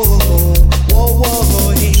jail.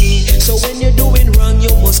 Whoa, hey. So when you're doing wrong,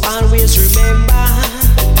 you must always remember.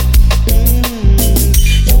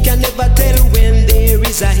 You can never tell when there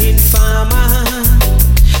is a informer.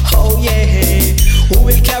 Oh yeah, who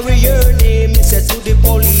will carry your name? He said to the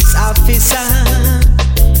police officer.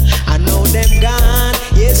 I know them gone,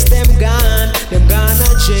 yes them gone to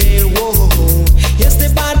jail. Whoa, yes the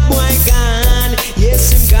bad boy gone,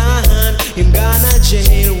 yes him gone to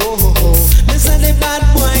jail. Whoa, me say the bad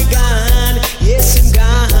boy gone, yes him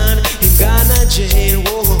gone to jail.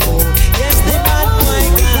 Whoa, yes the bad boy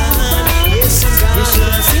gone, yes him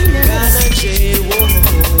gone to jail. Whoa,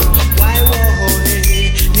 why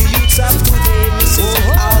hey, the youths of today me say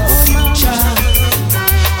our future.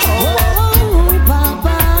 Oh,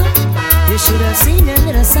 Papa, you should have seen your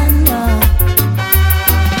little son now.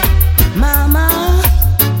 Mama,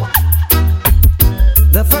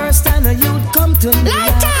 the first time that you'd come to me,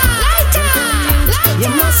 you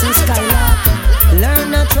mustn't skylark.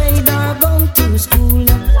 Learn a trade or go to school,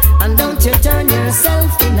 and don't you turn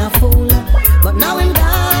yourself in a fool. But now I'm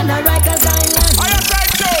gone to Rikers Island. I am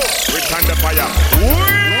right too. Return the fire. Oh,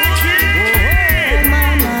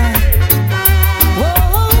 Mama.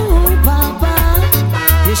 Oh, Papa,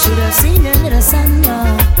 you should have seen your little son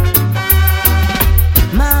now.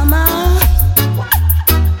 Mama,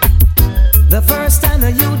 the first time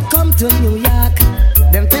that you'd come to New York,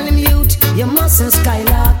 them telling youth you mustn't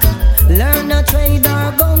skylark. Learn a trade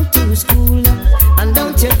or go to school, and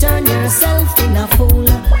don't you turn yourself in a fool.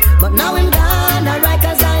 But now I'm gone to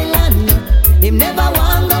Rikers Island. Him never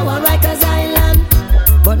want go to Rikers Island.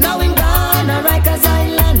 But now I'm gone to Rikers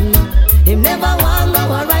Island. Him never want go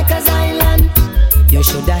to Rikers Island. You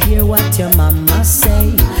shoulda hear what your mama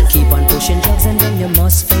say. Keep on pushing drugs and then you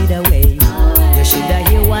must fade away. You shoulda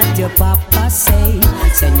hear what your papa say.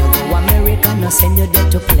 Send you go America, no send you there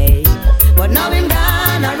to play. But now him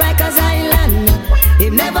gone to Rikers Island.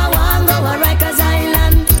 Him never want go to Rikers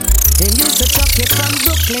Island. Him used to truck it from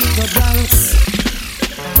Brooklyn to Bronx.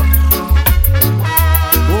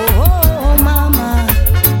 Oh, Mama.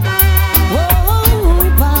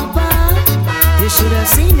 Oh, Papa, you should have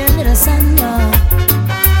seen your little son now.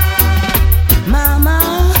 Mama,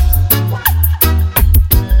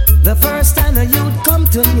 the first time that you'd come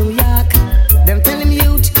to New York, them telling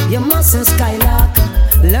youth you mustn't skylark.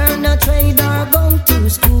 Learn a trade or go to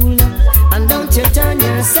school, and don't you turn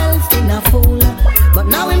yourself in a fool. But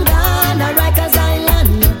now I'm gone to Rikers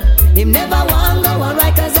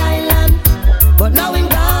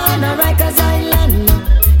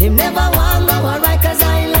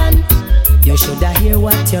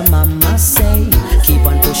what your mama say. Keep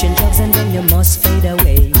on pushing drugs and then you must fade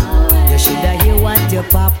away. You shoulda hear what your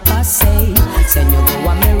papa say. Send you go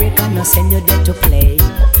America, no send you there to play.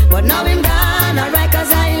 But now him gone a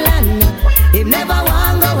Rikers Island. Him never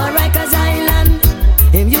want go a Rikers Island.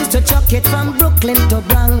 Him used to chuck it from Brooklyn to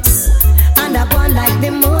Bronx, and I gone like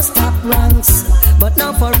the most top ranks. But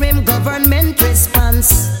now for him government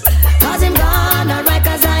response, cause him gone a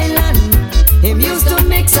Rikers Island. Him used to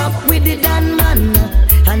mix up with the Dan man,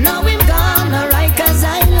 and now him gone a Rikers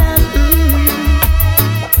Island.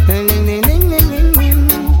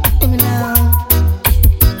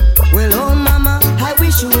 Well, oh mama, I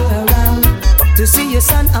wish you were around to see your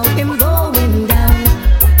son how him going down,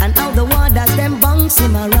 and how the waters them bounce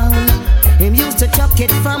him around. Him used to chuck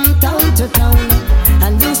it from town to town,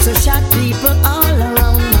 and used to shot people all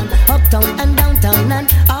around, uptown and downtown and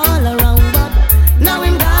all around. But now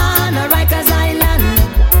him gone a Rikers Island.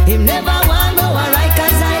 Him never want go a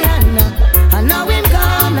Rikers Island, and now him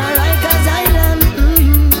gone a Rikers Island.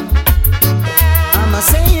 I'm a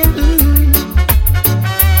saying.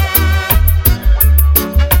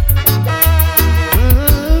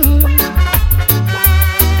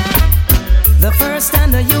 The first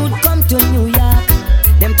time the youth come to New York,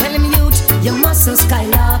 them tell him youth, you mustn't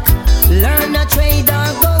skylark. Learn a trade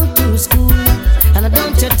or go to school, and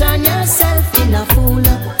don't you turn yourself in a fool.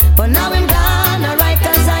 But now him gone a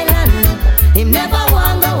Rikers Island. Him never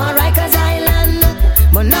want go a Rikers Island,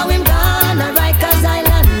 but now him gone a Rikers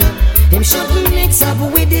Island. Him shouldn't mix up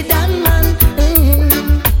with the Dan man.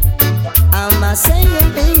 I'm a saying,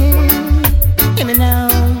 hear me now.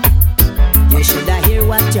 You shoulda hear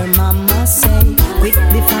what your mama say. Quick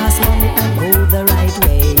the fast money and go the right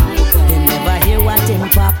way. You never hear what him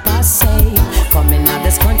papa say. Coming out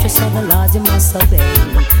this country, so the laws you must obey.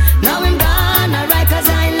 Now him gone a Rikers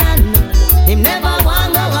Island. Him never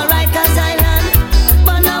want go a Rikers Island,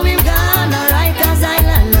 but now him gone a Rikers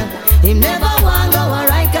Island. Him never want go a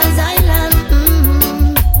Rikers Island.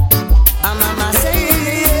 I'm saying,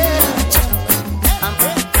 yeah.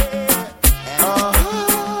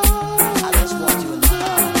 I just want you in my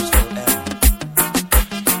arms forever.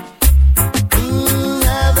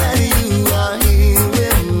 Now that you are here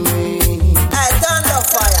with me, I turn the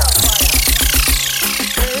fire.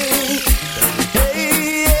 Hey,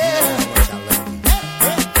 yeah.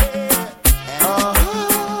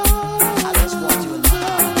 I just want you in my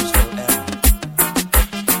arms forever.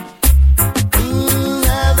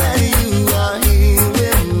 Now that you are here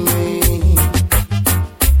with me,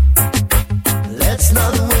 let's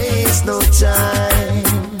not waste no time.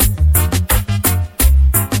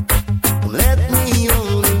 Let me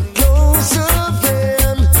hold you closer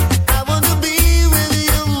then. I wanna be with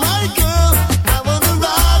you, my girl. I wanna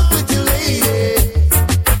rock with you, lady,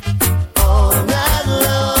 all night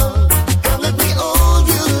long. Come let me hold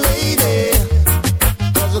you, lady,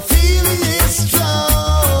 cause the feeling is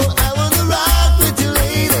strong. I wanna rock with you,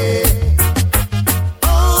 lady,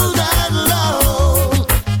 all night long.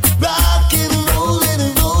 Rockin', rollin'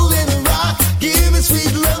 and rock. Give me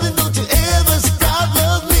sweet loving, don't you ever stop,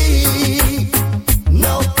 love me.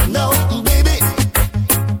 No, baby.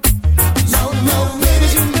 No,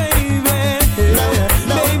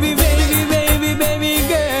 baby. Baby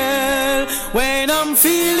girl, when I'm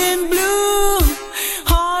feeling blue,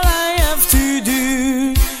 all I have to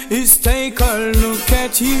do is take a look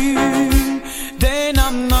at you. Then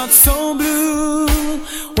I'm not so blue.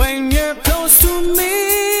 When you're close to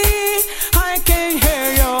me, I can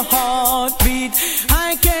hear your heartbeat.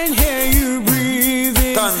 I can hear you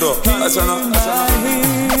breathing. Tando, that's enough.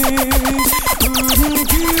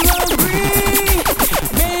 You agree,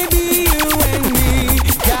 baby, you and me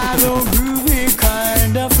got a groovy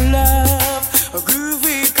kind of love, a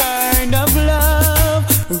groovy kind of love,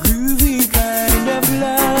 a groovy kind of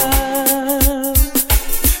love.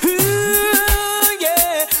 Ooh,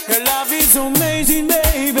 yeah, your love is amazing,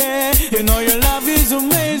 baby. You know your love is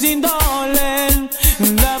amazing, darling.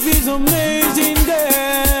 Love is amazing,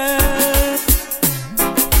 girl.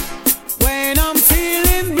 When I'm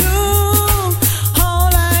feeling blue,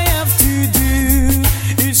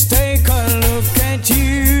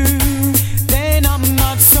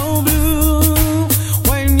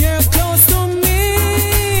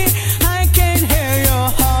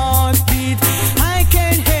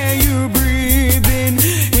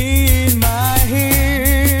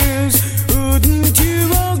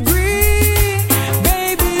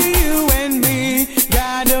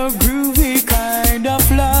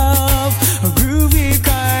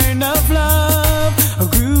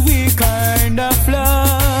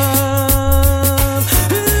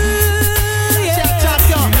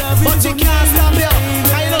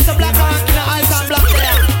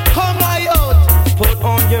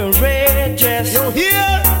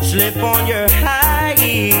 slip on your high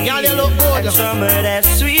heels. Girl, you look good. And some of that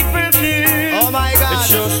sweet perfume. Oh my God.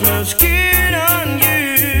 It sure smells good on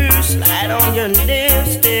you. Slide on your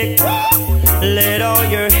lipstick. Let all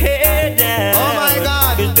your hair down. Oh my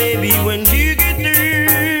God. 'Cause baby, when you get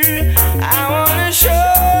through, I wanna show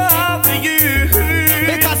off for you.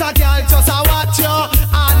 Because a girl just a watch you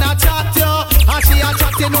and a chat you, and she a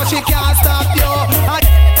chat you know she can't stop you.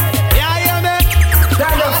 Yeah, hear me?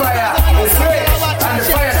 Stand up fire, it's rich, and the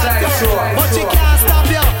FireSide show. But she can't stop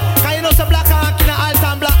you. Cause you know some black and in a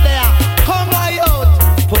Alton black there. Come by out.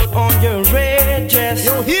 Put on your red dress.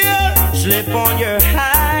 You hear? Slip on your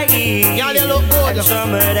high heels. Girl, you look good. And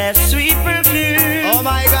some of that sweet perfume. Oh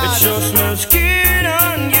my God. It sure smells good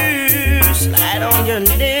on you. Slide on your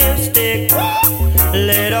lipstick.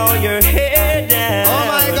 Let all your hair down. Oh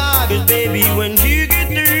my God. 'Cause baby, when you get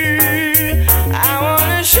through, I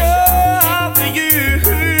wanna show off for you.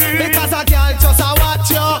 Because a girl just a watch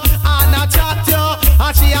you and a chat you,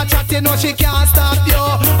 and she a chat you know she can't stop you.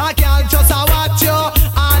 A girl just a watch you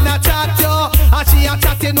and a chat you, and she a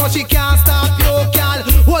chat you know she can't stop you. Girl,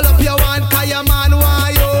 hold up your hand 'cause your man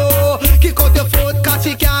want you. Kick out your foot 'cause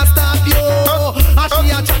she can't stop you. And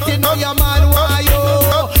she a chat you know your man want you.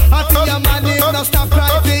 And see your man him no stop cry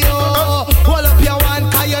for you. Hold up your hand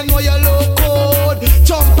 'cause you know you look good.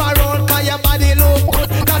 Jump around 'cause your body look good.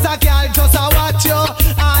 'Cause a girl just a watch you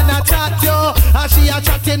and a chat you, and she a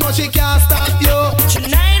chat you know she can't stop you.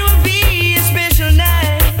 Tonight will be a special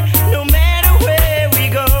night, no matter where we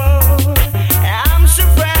go. I'm so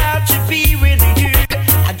proud to be with you.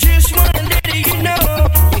 I just wanna let you know,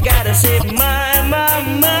 you gotta say my.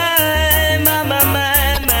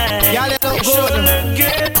 Girl, you look You sure good. look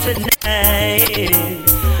good tonight.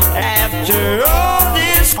 After all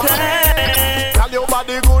this time. Girl, your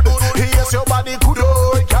body good. Yes, your body good.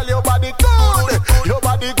 Oh, girl, your body good. Your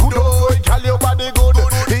body good. Oh, girl, your body good.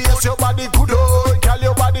 Yes, your body good. Oh, girl,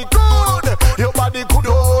 your body good. Your body good.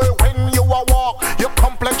 Oh, when you a walk, your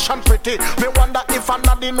complexion pretty. Me wonder if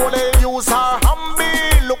another know they use her humby.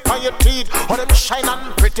 Look on your teeth, oh them shine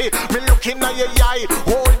and pretty. Me looking at your eye,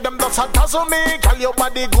 hold them does a dazzle me. Girl, your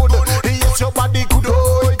body good. Yes, your body good.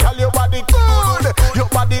 Oh, girl, your body good. Your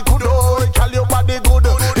body good. Oh, girl, your body good.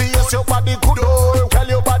 Yes, your body good. Oh, girl,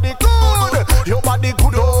 your body good. Your body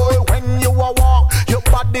good. Oh, when you a walk, your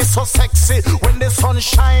body so sexy. When the sun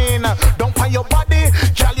shine, don't find your body,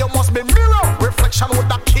 girl, you must be mirror. Reflection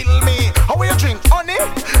woulda kill me. How will you drink, honey?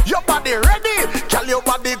 Your body ready, girl, your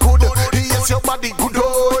body good. Yes, your body good.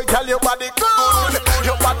 Oh, girl, your body good.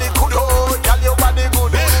 Your body good. Oh, girl, your body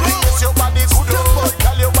good. Yes, your body good. Oh,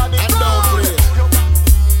 girl, your body good.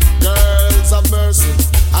 Girls have mercy.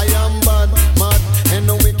 I am bad, mad, and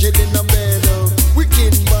no wicked in the bed.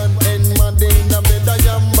 Wicked bad and mad in the bed. I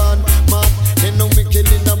am bad, mad, and no wicked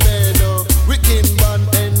in the bed. Wicked bad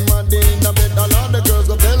and mad in the bed. All of the girls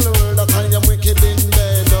go tell the world that I am wicked in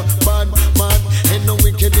bed. Bad, mad, and no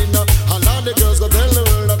wicked in the. All of the girls go tell the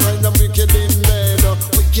world that I am wicked in bed.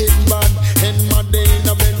 Wicked bad and mad in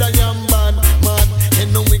the bed. I am bad, mad,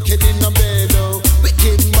 and no wicked in the bed.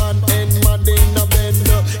 Wicked bad and mad in the bed.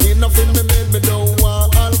 Enough in the bed, me don't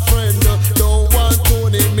want Alfred. Don't want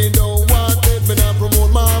Tony, me don't want Ted. Me not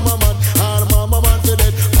promote Mama Man, and Mama Man for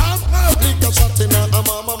that. Lick a shot in a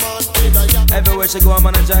Mama Man. Everywhere she go, I'm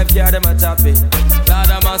on a drive car, them a tap it. Lord,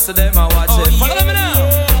 I'm a see them a watch it. Follow me now.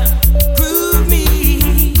 Prove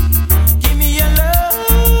me, give me your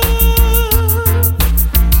love.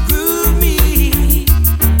 Prove me,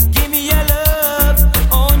 give me your love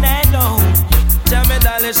all night long.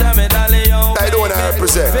 Show me dolly, yo. I don't want to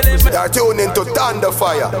represent. You're tuning to Thunder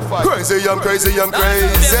Fire. Crazy, I'm crazy, I'm crazy.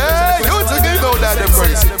 You together know that I'm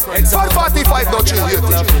crazy. 545, don't you hear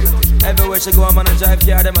it? Everywhere she go, I'm on a drive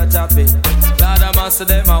car, them a tap it. Lord, I'm a see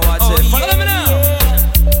them a watch it. Follow me now.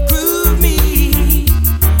 Prove me,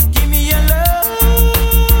 give me your love.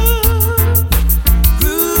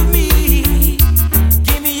 Prove me,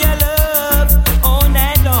 give me your love all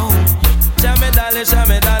night long. Show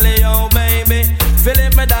me dolly, yo, baby.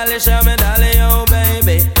 Philip me dolly, show me dolly, yo,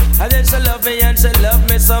 baby. And then she love me and she love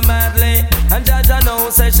me so madly. And Jaja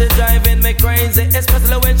knows say she driving me crazy,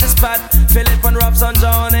 especially when she spot Philip and Robson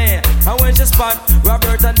Johnny. And when she spot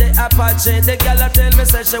Robert and the Apache, the girl tell me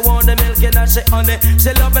say she want the milk in and she honey.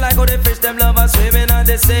 She love me like how the fish them love her swimming on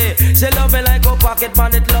the sea. She love me like how pocket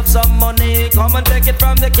man it love some money. Come and take it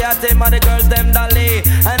from the cat team and the girls them dolly.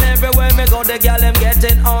 And everywhere me go the girl them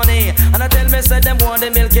getting honey. And I tell me say them want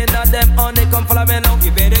the milk in and them honey. Come follow me now.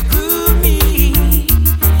 You better cool me.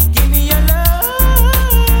 Give me your love.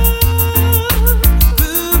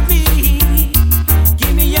 Prove me.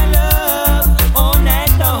 Give me your love all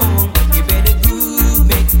night long. You better groove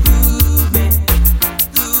me, groove me,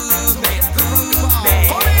 groove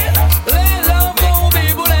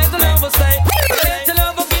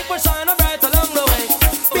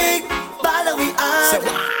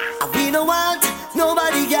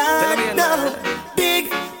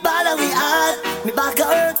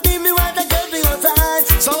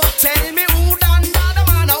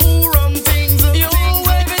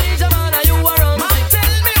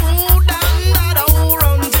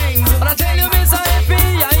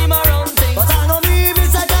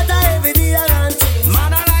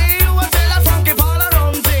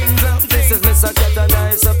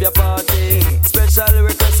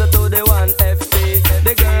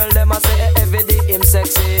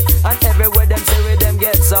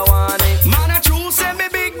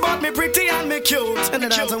cute. And the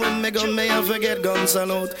dance when me gun, me I forget gun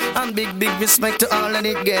salute. And big respect to all that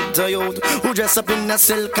it get to youth who dress up in a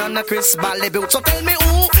silk and a crisp Bally boot. So tell me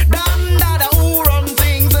who, damn dada, who run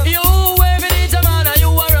things? You, every little man, you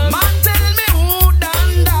a run. Man, tell me who,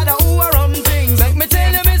 damn dada, who a run things? Make me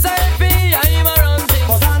tell you, Mr. Happy, I'm a run things.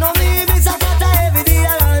 Cause I know me, Mr. Kata, every day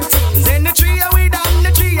I run things. Then the tree we down,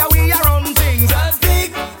 the tree we a run things. That's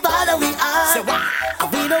big, bada we are. Say what?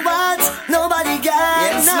 We the ones, nobody got.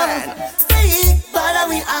 Yes, man. Big, bada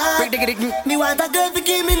we are. Me want a girl to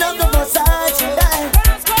give me love the massage.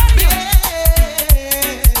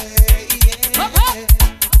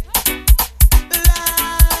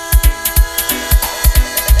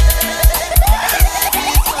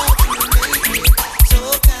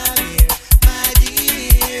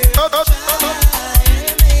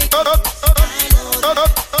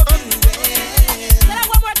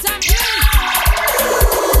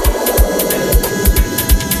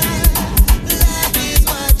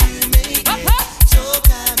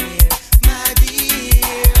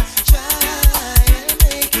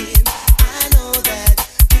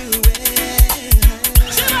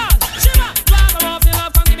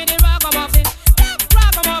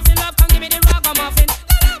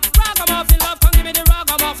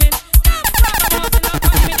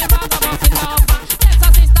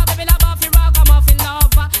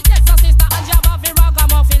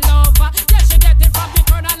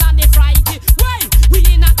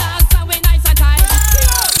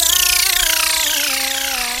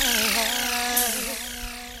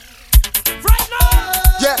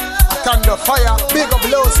 Fire, big up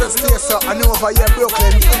Losses, so I know over here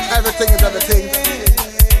Brooklyn, everything is everything.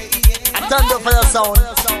 I turn up for your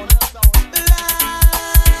sound.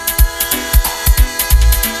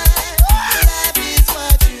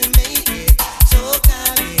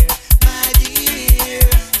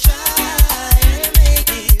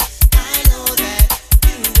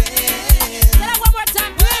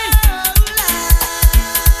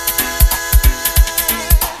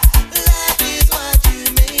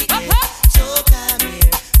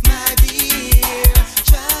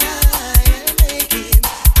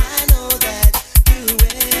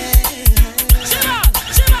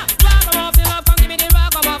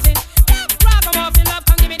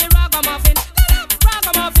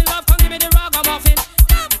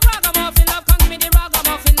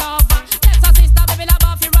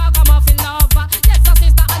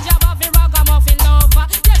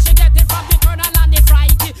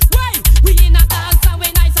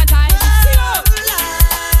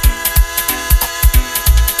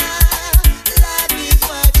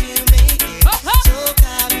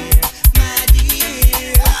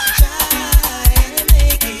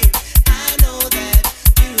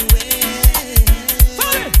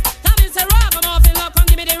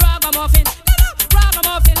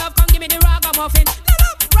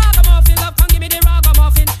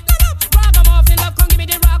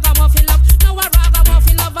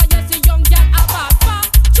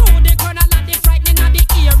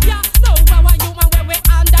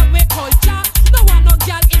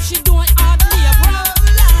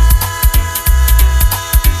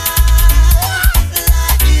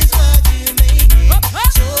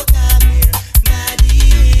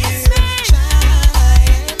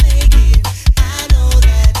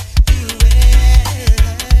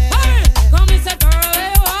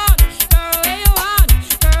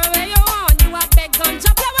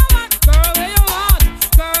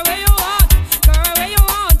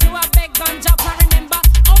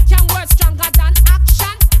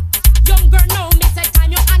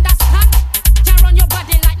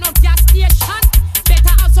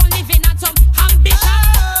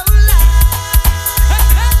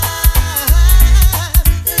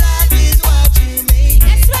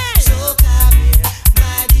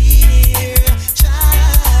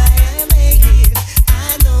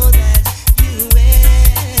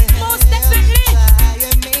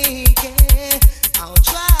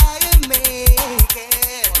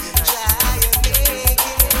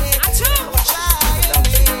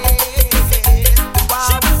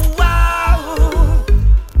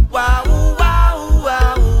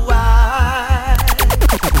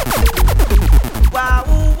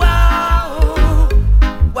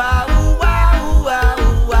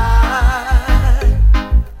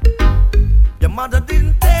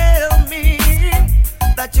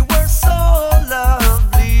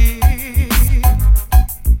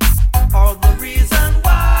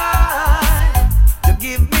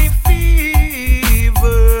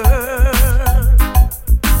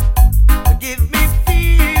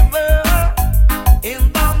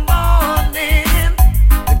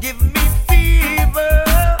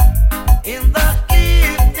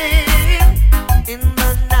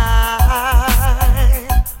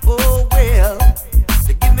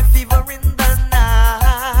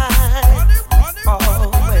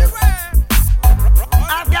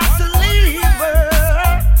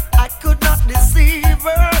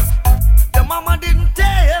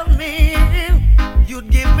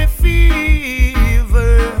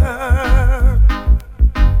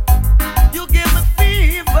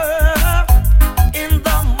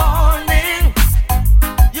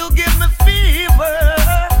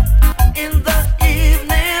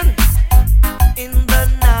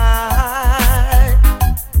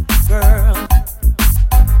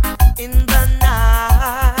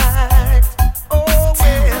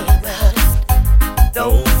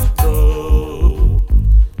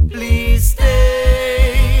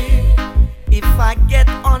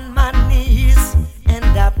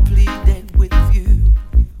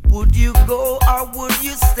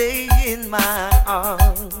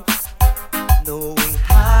 arms, knowing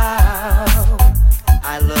how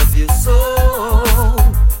I love you so,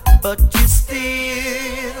 but you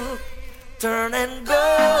still turn and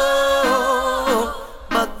go.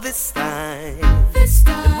 But this time it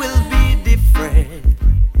will be different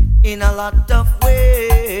in a lot of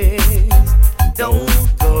ways.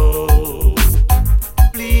 Don't go,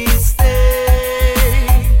 please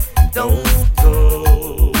stay. Don't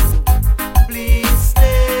go, please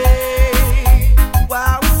stay.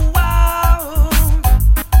 Wow, wow,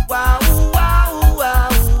 wow, wow, wow,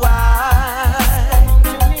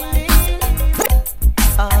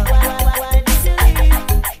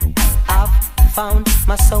 I've found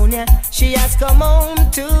my Sonia, she has come home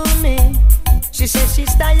to me. She says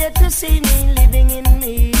she's tired to see me living in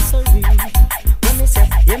misery. When me say,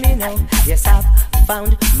 hear me now, yes I've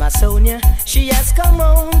found my Sonia, she has come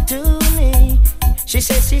home to me. She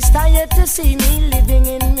says she's tired to see me living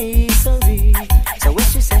in misery. So when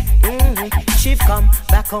she say, she've come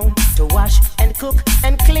back home to wash and cook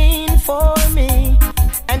and clean for me,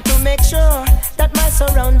 and to make sure that my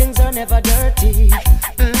surroundings are never dirty.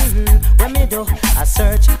 When me do a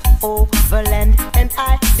search over land, and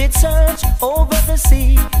I did search over the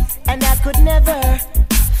sea, and I could never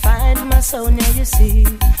find my Sonia, you see.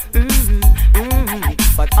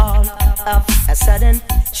 But all of a sudden,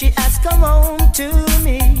 she has come home to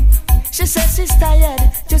me. She says she's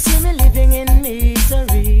tired to see me living in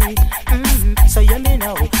misery. So you me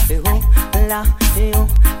know, la,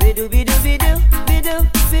 we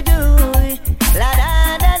do, la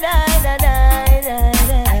da da da da da da.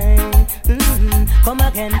 Come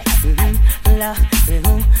again, la, we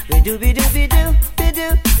do,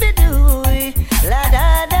 la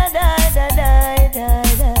da da da da da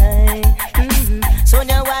da.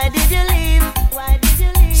 Sonia, why did you leave? Why did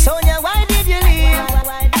you leave? Sonia, why did you leave?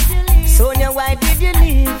 Why did you leave? Sonia, why did you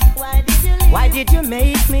leave? Why did you leave? Why did you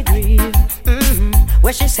make me grieve?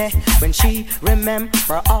 What she said when she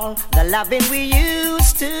remember all the loving we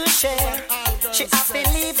used to share. She have to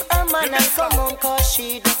leave her man and come home cause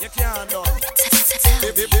she don't. You can't do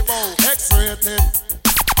X-rated.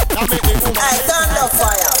 I turn the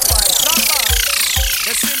fire.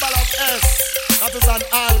 The symbol of S, that is an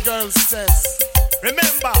all-girls test.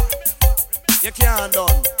 Remember, you can't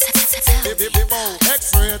done.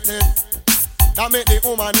 X-rated. That make the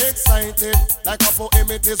woman excited, like a poem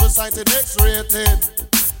it is recited. X-rated.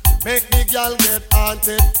 Make the girl get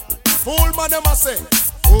haunted. Fool man them a say,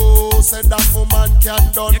 who said that woman can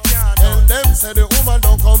done? Tell them say the woman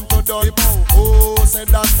don't come to done. Who said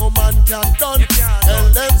that woman can done? Tell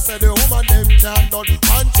them say the woman them can done.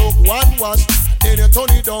 One took one wash, then you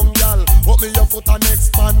turn it down, girl. Put me your foot and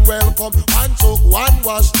next man welcome. One took one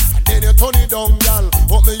wash, then you turn it down, girl.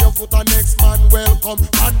 Put me your foot and next man welcome.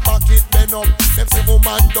 And back it bend up. Them say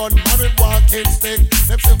woman done, man with walking stick.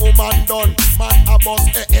 Them say woman done, man a bus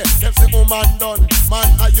Them say woman done, man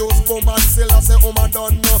a use woman still I say woman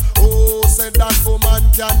done. No. Who said that woman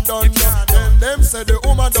can done? No. Then them say the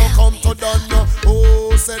woman don't come to done. No.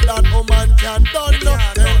 Who said that woman can done? No.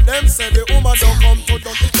 Then them say the woman don't come to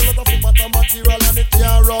done. It's a lot of material and it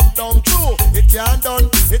can't rub down. True, it can't done,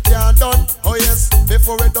 it can't done. Oh yes,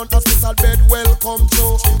 before it done hospital bed welcome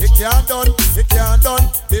to. It can't done, it can't done.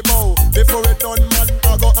 The bow, before it done man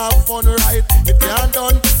I go have fun right. It can't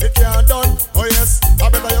done, it can't done. Oh yes,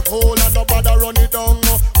 I better you cool and nobody run it down.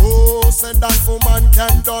 Who said that woman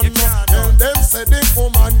can done? Tell them say the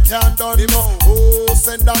woman can done. Who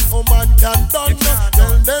said that woman can done?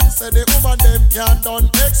 Tell them say the woman them can done.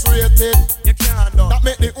 X-rated. That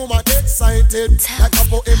make the woman excited. Like a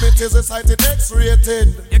poem it is recited.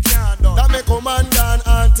 X-rated. That make woman gone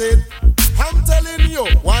haunted. I'm telling you,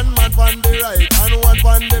 one man on the right and one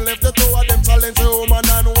on the left. The two of them challenge the woman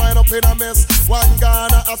and wind up in a mess. One gone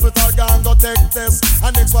a hospital, gone go take test,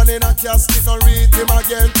 and next one in a casket and read him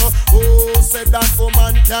again. Who said that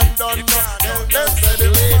woman can done? Tell them say the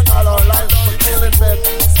woman all our life for killing men.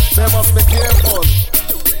 They must be careful.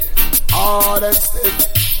 Hard and stiff.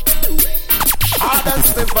 Hard and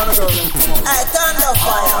stiff on the girl. I turn the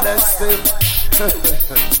fire. Hard and stiff.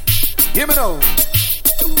 Give me now.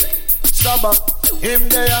 Shabba, him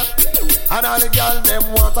there, and all the girl them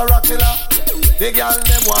want a rockilla. The girl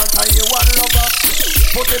them want a you one lover.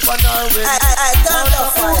 Put it on her way. I turn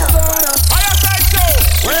the fire. FireSide show.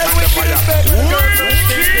 Well, wicked in bed, the girls them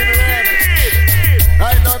stinking red.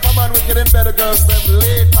 Right now, if a man wicked in bed, the girls them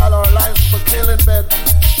late all our lives for killing bed.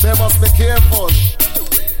 They must be careful.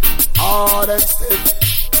 Hard and stiff.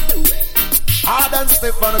 Hard and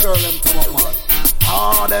stiff on the girl them come up, man.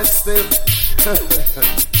 Hard and stiff.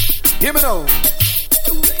 Hear me now.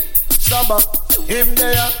 Shabba, him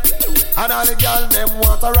there, and all the girl them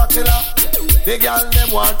want a rockilla. The girl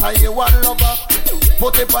them want a you one lover.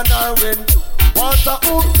 Put it on her ring. Want a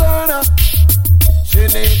hook turner. She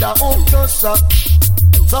need a hook tosser.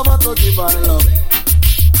 Someone to give her love.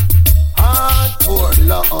 Hardcore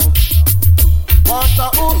love. Want a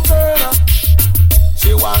hook turner.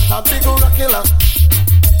 She want a big killer.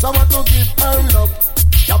 Someone to give her love.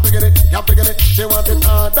 You get it, she want it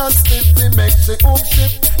hard and stiff. She make she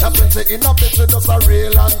shift. That's when she in a bit, she does a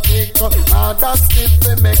real and kick. Hard and stiff,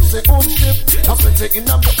 she make she shift. That's when she in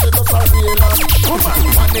a bit, she does a real and woman.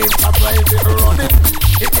 One is a private running.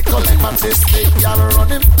 If you collect my sister, you'll run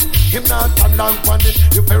him. Him not a long one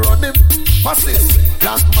it, you fi run him. What's this?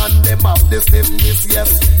 Black man, them have the stiffness,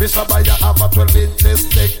 yes. Bishop Aya have a 12 inches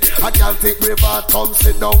thick. I can't take river, come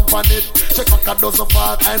sit down on it. She cock a dozen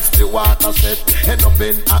fart and still water set. End up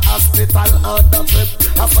in a hospital under trip.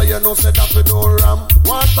 After you know, say that we do ram.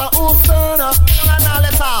 Want a hook turner. And now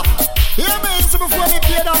let's off. Hear me, so before me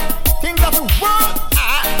pay them, things have to work.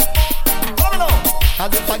 Come on.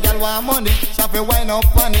 Cause if a girl want money, she have to wind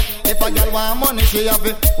up on it. If a girl want money, she have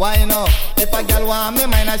to wind up. If a girl want me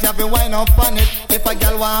mine, she have to wind up on it. If a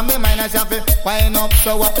girl want me mine, she have to wind up.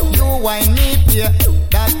 So what you wind me pay,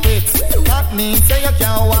 that quits. That means say you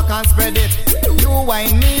can't walk and spread it. You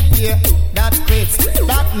wind me pay, that quits.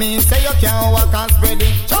 That means say you can't walk and spread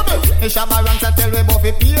it. Trouble. Me shabba ranks and tell me about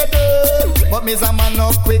fi pay down, but me's a man no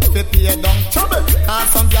quick fi pay down. Trouble. Cause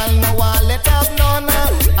some girl no want let up none.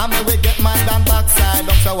 And me we get mad and backside.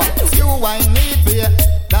 So what? You wine me pay,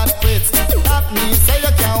 that quits. That means say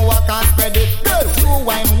you can't walk and spread it. You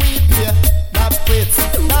wine we pay, that quits.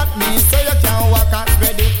 That means say you can't walk and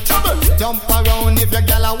spread it. Trouble. Jump around if your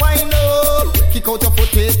gal a wine up. Kick out your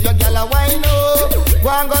foot if your gal a wine up. Go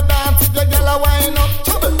and go dance if your gal a wine up.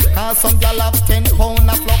 Trouble. Cause some gal have 10 pound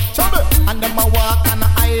a flop. Trouble. And them a walk and a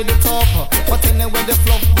hide it up. But anyway the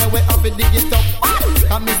flop they way up it dig it up.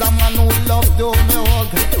 Cause me's a man who love do me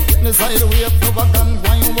hug. The side way up a gun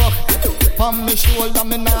wine walk. From me shoulder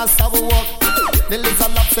me nah stop walk. The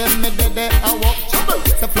lizard lap say me dead I walk.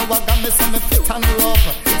 The flower gun me say me fit and rough.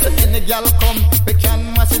 So any girl come we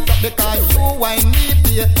can mash it up because you wine me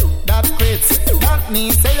pay, that quits. That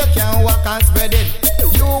means say you can't walk and spread it.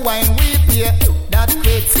 You wine we pay, that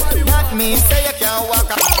quits. That means say you can't walk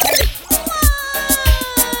and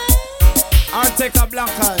I'll take a black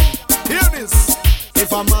eye. Hear this.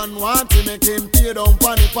 If a man want to make him pay down,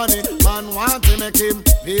 panny, man want to make him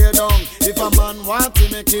pay down. If a man want to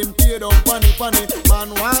make him pay down, panny, man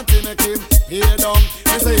want to make him pay down.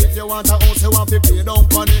 They say if you want a house, you want to pay down,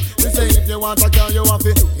 panny. They say if you want a car, you want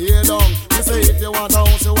to pay down. They say if you want a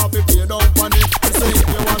house, you want to pay down, panny. They say if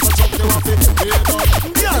you want a truck, you want to pay down.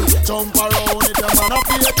 Girl, jump around if your man a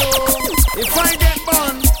pay down. If I get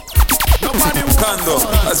banned, nobody will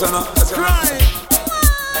cry.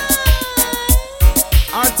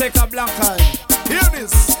 I'll take a black eye. Hear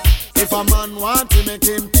this. If a man want to make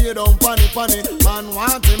him pay down, panny, man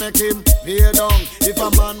want to make him pay down. If a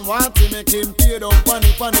man want to make him pay down,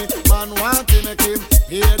 panny, man want to make him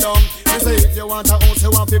pay down. They say if you want a house, you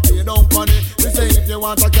want to pay down, panny. They say if you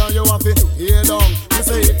want a car, you want to pay down. They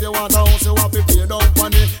say if you want a house, you want to pay down,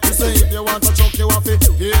 panny. They say if you want a truck, you want to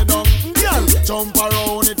pay down. Girl, jump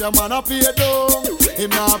around if your man a pay down. Him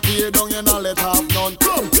not pay down, you not let have none.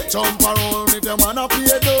 Come, jump around if your man a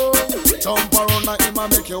pay down. Jump around like him a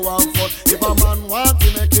make you want fun. If a man want to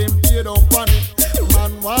make him pay down, panny,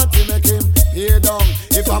 man want to make him pay down.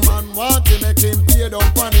 If a man want to make him pay down,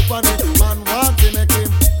 panny, man want to make him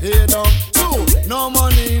pay down. Two, no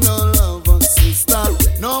money, no love, sister.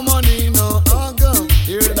 No money, no hugger.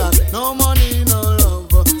 Hear that? No money, no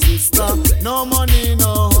love, sister. No money,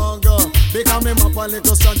 no hugger. Because me map a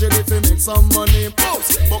little strategy if he make some money.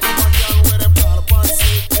 Boss, but come on, girl, where them call upon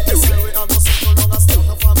see. They say we have no circle long and start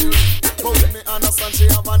a family. But when me understand she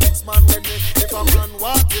have a next man with me. If a man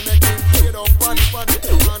want to make him pay down, panny,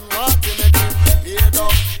 man want to make him pay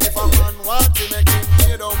down. If a man want to make him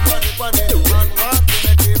pay down, panny, man want to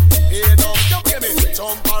make him pay down. Come get me,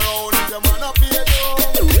 jump around if your man a pay down.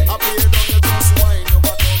 A pay down, you just whine your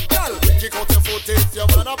bottom. Girl, kick out your foot if your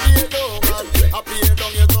man a pay down. Man, a pay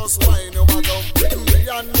down, you just whine your bottom. Me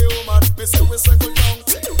and the woman, me say we settle down.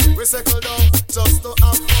 We settle down just to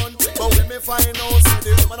have fun. But when me find out,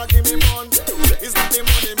 say this man a give me bun. It's not the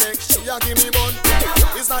money make she a give me bun.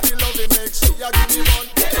 It's not the love it make she a give me bun.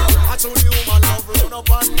 I told the woman love run up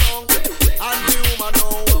and down. And the woman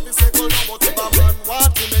know what me settle down. But if a man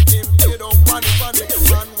want to make him pay down, panny,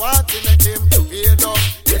 man want to make him pay down.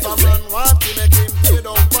 If a man want to make him pay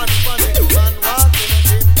down, panny, man want to make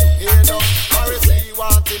him pay down. Or if he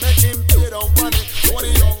want to make him pay down, panny, when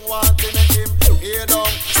the young want to make him pay down.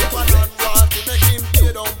 Superman want to make him pay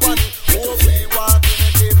down, panny. Oh, we want to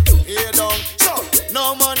make him pay down.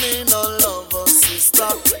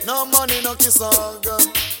 all good.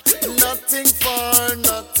 Nothing for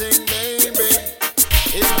nothing, baby.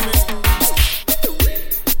 Hear me.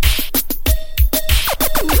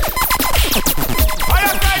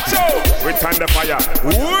 FireSide Show. Return the fire.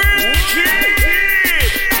 Wicked.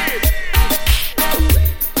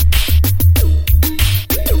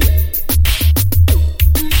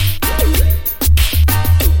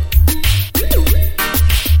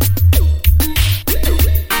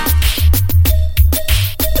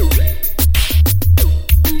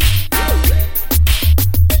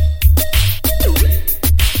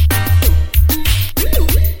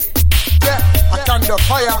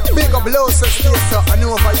 Fire, big up low sister, I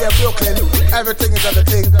know over here Brooklyn, everything is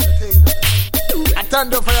everything. I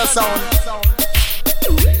turn up for your sound.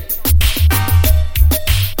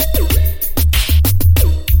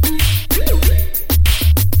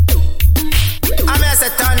 I'm here to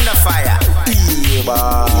thunder fire.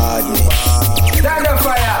 Thunder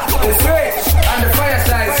fire, the switch, and the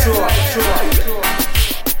FireSide show.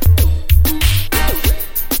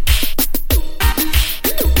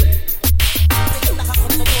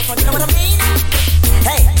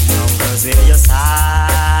 Wear your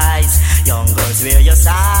size, young girls wear your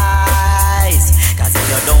size. Cause if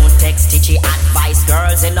you don't take stitchy advice,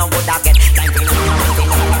 girls in no good I get. Hey, girls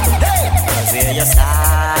wear your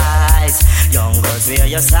size, young girls wear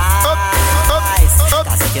your size.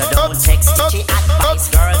 Cause if you don't take stitchy advice,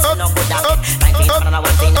 girls in no good I get. 19, one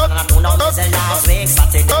thing, two, no, this is last week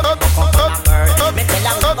Saturday, come on a girl. Me tell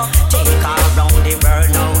her go, take her around the world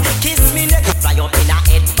now. Kiss me neck, fly up in her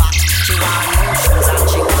head back. She want new shoes and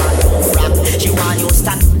she want new frock. She want new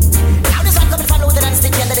stock. Now this one coming from loaded and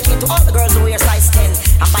sticky and dedicated to all the girls who wear size 10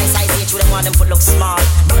 and buy size 8 with them want them foot look small.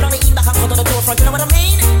 But on the heel back and foot on the toe front, you know what I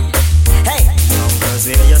mean? Hey, young girls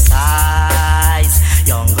wear your size.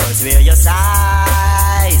 Young girls wear your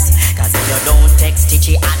size. Cause if you don't take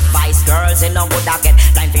stitchy advice, girls in no good I get.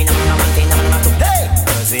 Blind thing, one thing, two. Hey,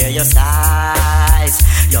 girls wear your size.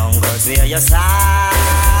 Young girls wear your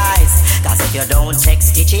size. Cause if you don't take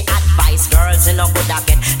stitchy advice, girls in no good I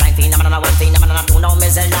get. 19, one thing, two. Now me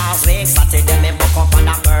the last week Saturday me book up on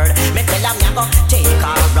a girl. Me tell her me I go take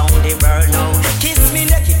her around the world now. Kiss me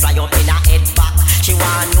neck, it fly up in her head back. She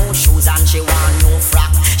want new shoes and she want new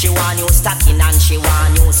frock. She want new stocking and she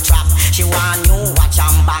want new strap. She want new watch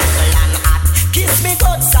and buckle and hat. Kiss me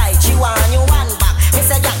good side, she want new one back. Me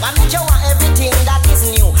say young, I make you want everything that is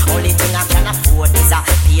new. Only thing I can afford is a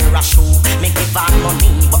pair of shoe. Me give her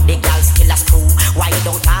money, but the girl still a screw. Why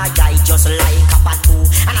don't her guy just like a patu?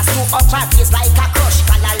 And I screw up her face like a crush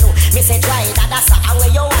callaloo. Me say try that, that's how way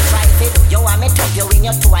you want try to do. You want me to you in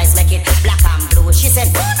your two eyes, make it black and blue. She said,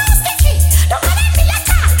 oh no, sticky, don't come at me at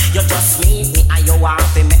all. You just meet me and you want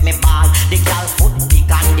to make me ball. The girl foot big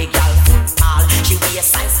and the girl foot tall. She wear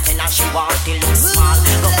size 10 and she want to look small.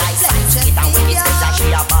 Go buy size 8 and when it's big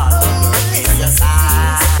she a ball. Wear your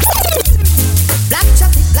size. Black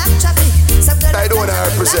traffic, I don't want to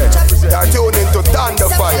represent. You're tuning into Thunder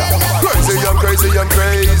Fire. Crazy and crazy and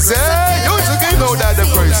crazy. You used to get know that I'm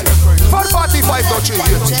crazy. 445 don't you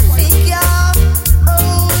hear?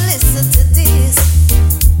 Oh, listen to this.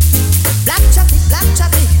 Black traffic.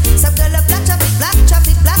 Some girl of black traffic.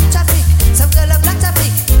 Some girl of black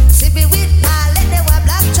traffic. See me with Marley, they were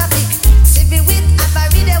black traffic. See me with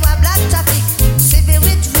Avery, they were black traffic. See me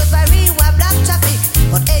with Rosemary, were black traffic.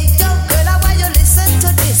 But hey, young girl, I want you listen to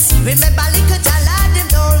this. Remember, little Jala, them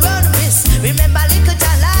don't run risk. Remember, little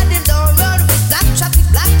Jala, them don't run risk. Black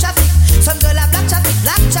traffic. Some girl are black traffic.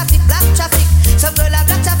 Some girl are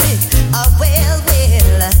black traffic.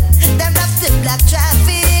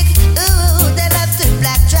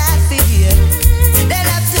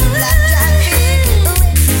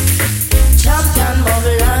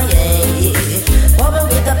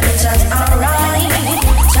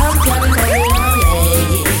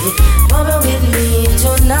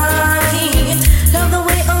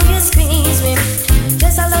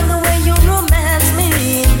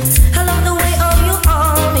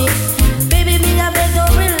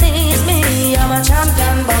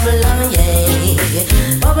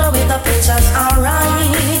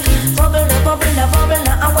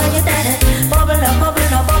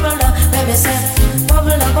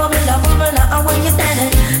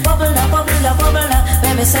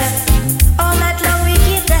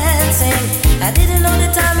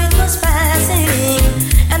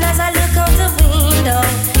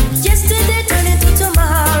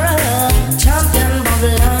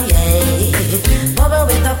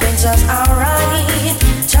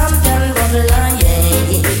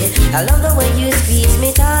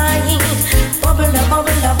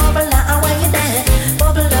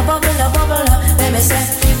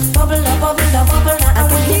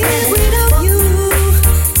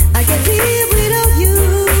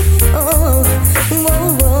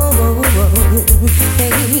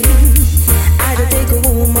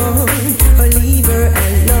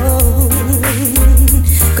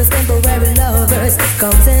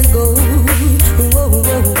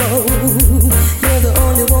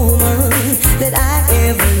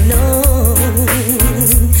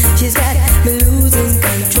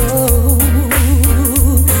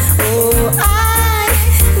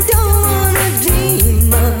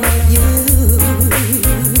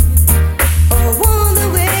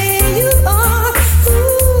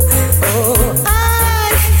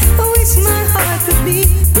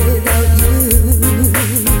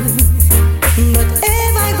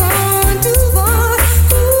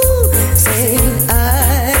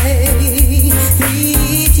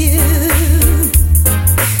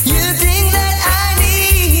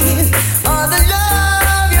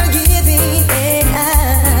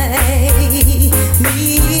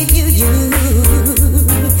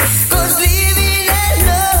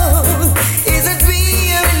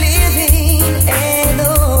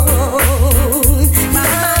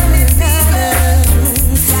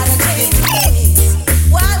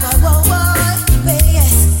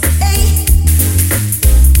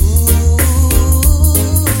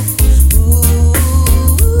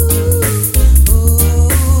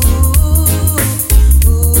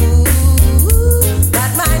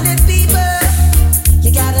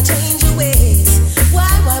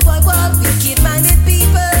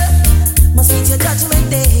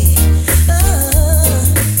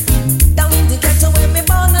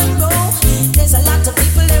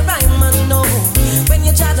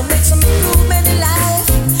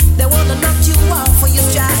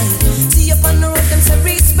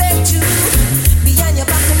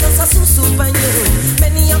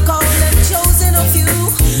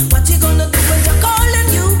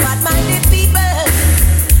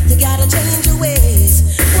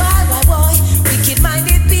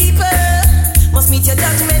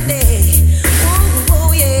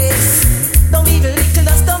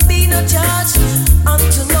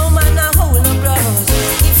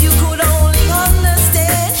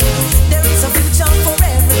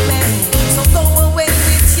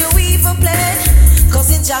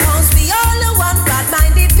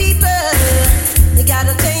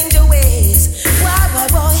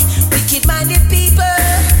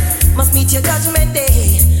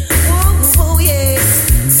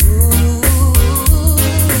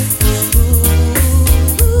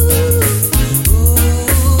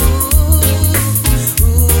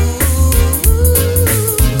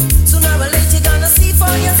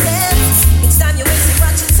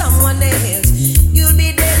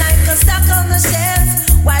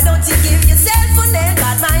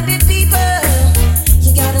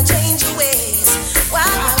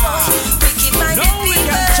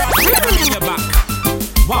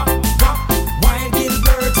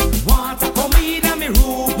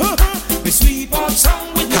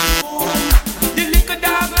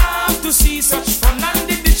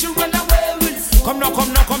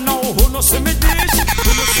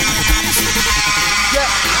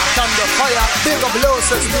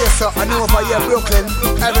 closest place, so I know over here, Brooklyn.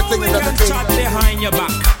 Everything is at the thing. Behind your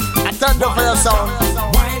back. I turned up for your sound.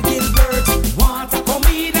 Wild Gilbert, want to come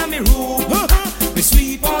in my room. We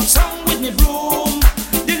sweep out song with me broom.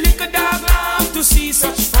 The liquor dog love to see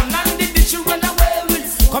such fun, and the ditch you run away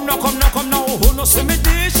with. Come now, come now, come now. Who no see me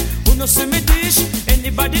dish? Who no see me dish?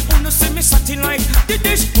 Anybody who no see me satin like the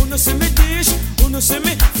dish? Who no see me dish? Who no see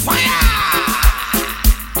me fire?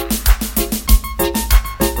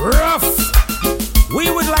 Rough. We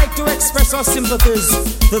would like to express our sympathies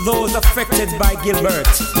to those affected by Gilbert.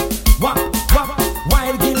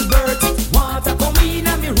 Wild Gilbert, want to come in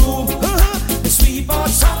my room. The sweep out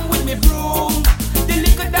song with me broom. The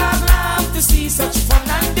liquor dog love to see such fun,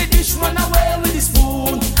 and the dish run away with the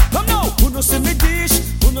spoon. Come now, who no see me dish?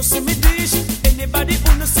 Who no see me dish? Anybody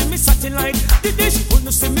who no see me satin like the dish? Who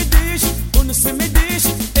no see me dish? Who no see me dish?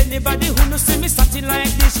 Anybody who no see me satin like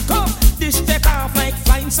this? Come, dish take off like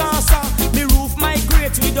flying saucer. Me roof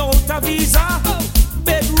migrate without a visa.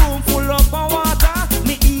 Bedroom full of water.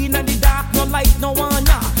 Me in and the dark, no light, no one.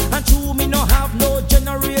 And true, me no have no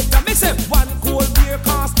generator. Me say one cold beer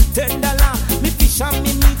cost $10. Me fish and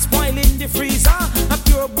me meat spoil in the freezer. A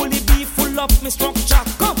pure bully beef full up me structure.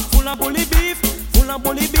 Come, full of bully beef, full of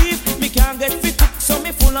bully beef. Me can't get fit cook, so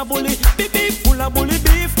me full of bully beef, full of bully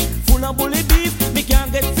beef, full of bully beef. Me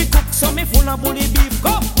can't get fit cook, so me full of bully beef.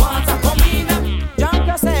 Come, want to come in?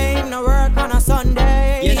 Junker say him no work on a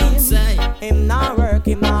Sunday. You don't say. Him not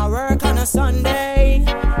work on a Sunday.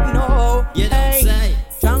 No, You don't say.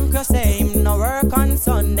 Junker say him no work on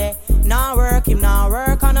Sunday. Not work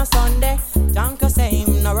on a Sunday. Junker say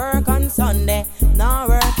him no work on Sunday. Not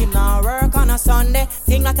work on a Sunday.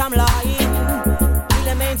 Think that I'm lying. Kill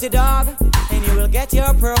a mangy dog and you will get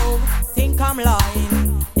your probe. Think I'm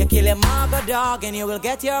lying. You kill a maga dog and you will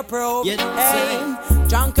get your probe. You don't hey,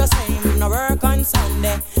 Junker say him no work on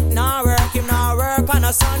Sunday. Not work on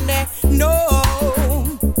a Sunday. No,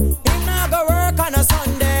 him not go work on a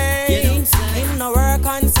Sunday. You don't say. Him no work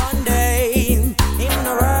on Sunday. Him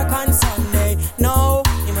no work on Sunday. No,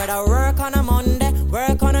 him rather work on a Monday,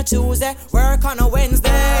 work on a Tuesday, work on a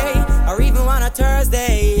Wednesday, or even on a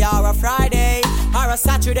Thursday, or a Friday, or a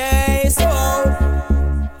Saturday. So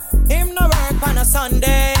him no work on a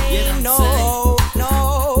Sunday. No,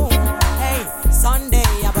 no. Hey, Sunday,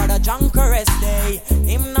 a brother Junker rest day.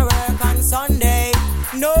 Him no work on Sunday.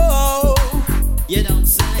 No, You don't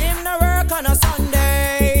say. him no work on a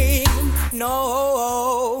Sunday.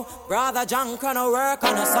 No, brother Junker no work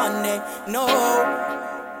on a Sunday. No,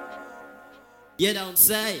 You don't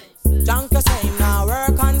say. Junker say him no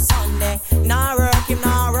work on Sunday. Nah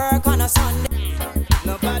work on a Sunday.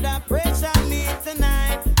 Nobody pressure me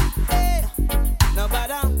tonight. Hey,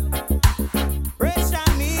 nobody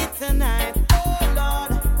pressure me tonight. Oh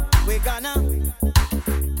Lord, we gonna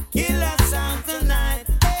kill a sound tonight.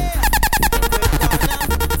 Hey, we gonna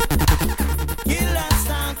kill a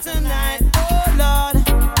sound tonight. Oh Lord,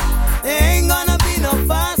 there ain't gonna be no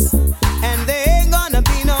fuss and there ain't gonna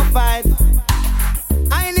be no fight.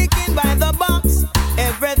 Heineken by the box,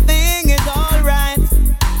 everything is alright.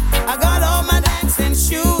 I got all my dancing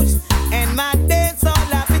shoes and my dance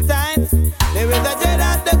all appetite. There is a jet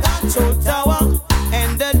at the control tower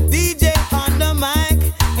and the DJ on the mic.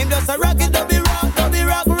 Him just a rock it, dubby rock,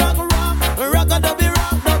 rock, rock, rock a dubby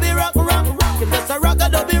rock, rock, rock. Him just a rock a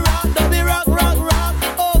dubby rock, rock, rock.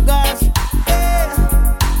 Oh gosh, hey.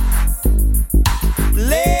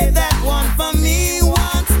 Play that one for me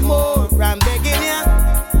once more. I'm begging ya.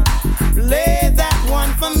 Play that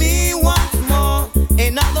one for me once more.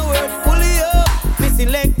 In other words, pull it up, me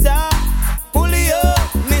selector. Pull it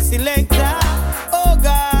up, me selector. Oh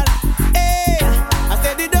God, hey. I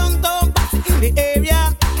said the downtown party in the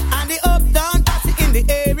area and the uptown party in the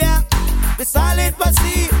area. The solid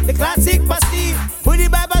party, the classic party. Put the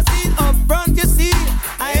Bible seat up front, you see.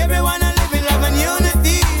 I everyone a live in love and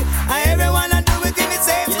unity. I everyone a do it in the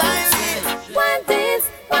same style. One dance,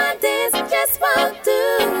 just won't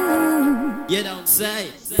do. You don't say.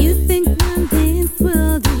 You think one dance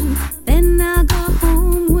will do, then I'll go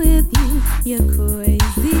home with you. You're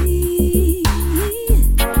crazy.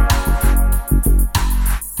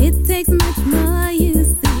 It takes much more, you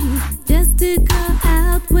see, just to go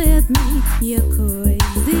out with me. You're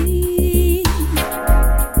crazy.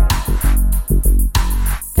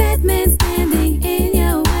 That man standing in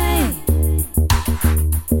your way,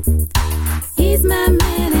 he's my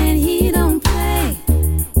man and he don't play.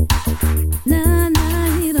 Nah,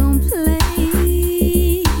 he don't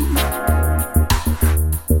play.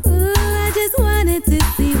 Ooh, I just wanted to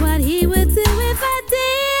see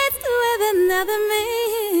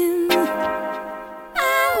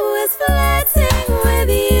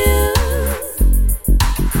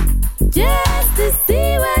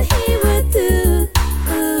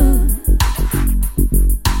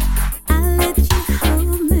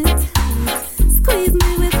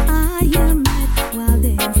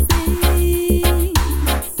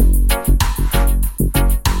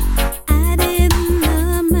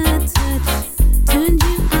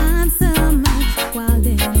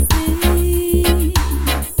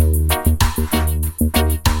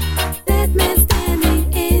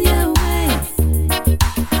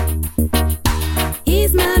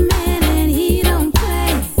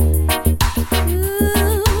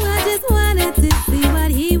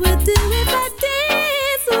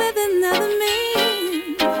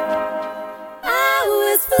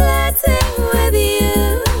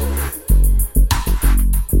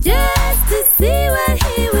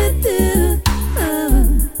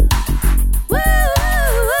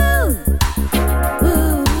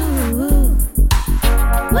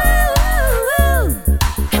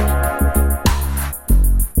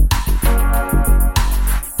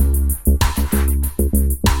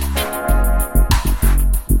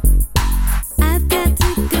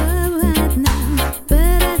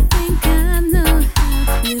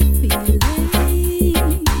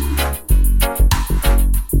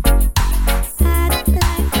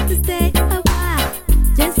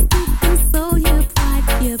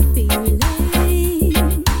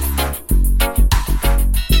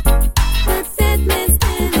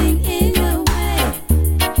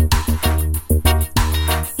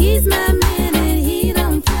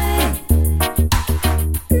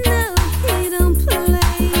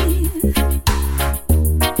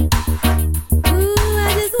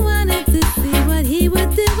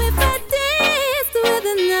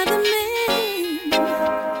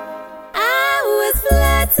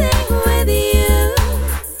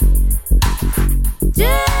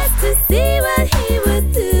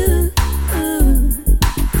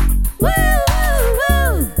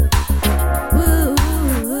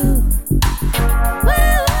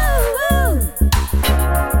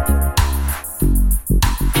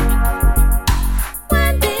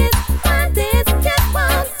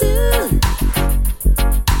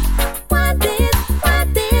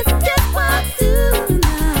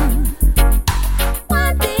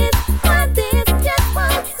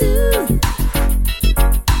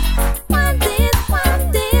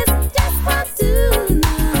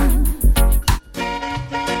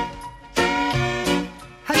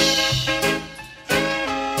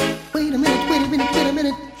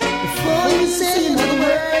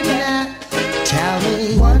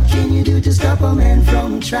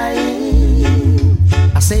trying.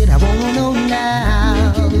 I said I wanna know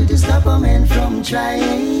now. Can you do to stop a man from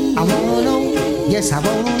trying? I wanna know, yes I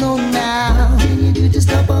wanna know now. Can you do to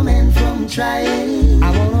stop a man from trying?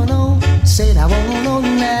 I wanna know, said I wanna know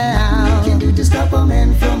now. Can you do to stop a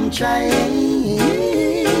man from trying?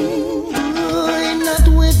 Oh, not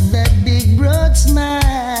with that big broad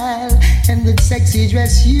smile and that sexy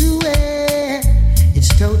dress you wear. It's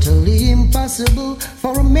totally impossible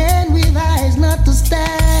for a man with eyes not to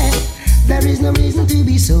stand. There is no reason to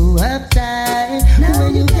be so uptight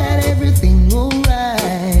when you got everything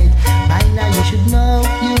alright. By now you should know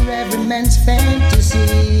you're every man's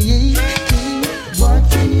fantasy. What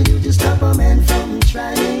can you do to stop a man from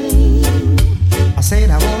trying? I said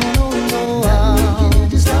I wanna know. What can you do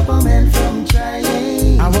to stop a man from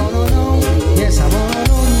trying? I wanna know. Yes, I wanna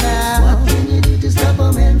know now. What can you do to stop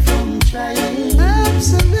a man from trying?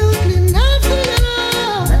 Absolutely nothing at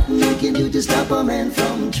all. Nothing you can do to stop a man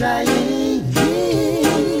from trying.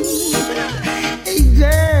 Hey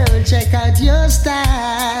girl, check out your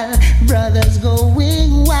style. Brothers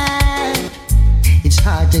going wild. It's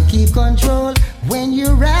hard to keep control when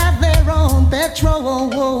you have their own petrol.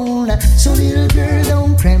 So little girl,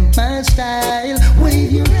 don't cramp my style.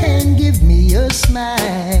 Wave your hand, give me a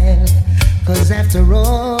smile. Cause after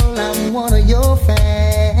all, I'm one of your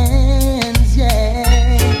fans,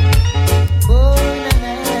 yeah. Oh, na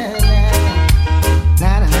na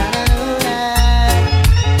na, na na na na,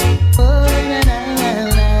 oh na na na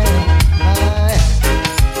na.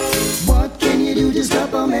 What can you do to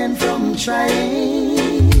stop a man from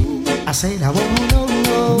trying? I said I wanna know.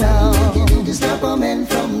 What can you do to stop a man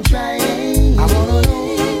from trying? I wanna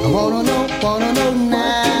know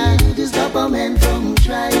now. What can you do to stop a man from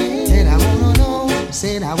trying? Said I wanna know.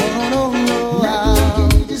 Said I wanna know. What can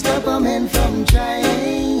you do to stop a man from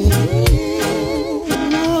trying?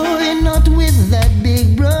 No, and not with that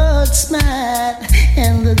big broad smile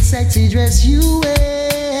and that sexy dress you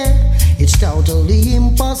wear. It's totally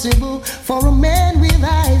impossible for a man with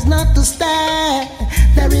eyes not to stare.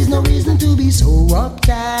 There is no reason to be so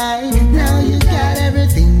uptight. Now you got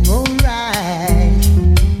everything alright.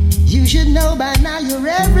 You should know by now you're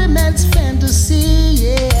every man's fantasy,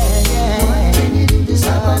 yeah. What can you do to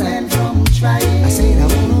stop a man from trying? I said I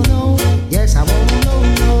wanna know, yes I wanna know.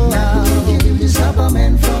 What can you do to stop a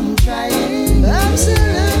man from trying?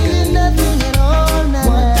 Absolutely nothing at all now.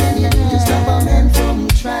 What can you do to stop a man from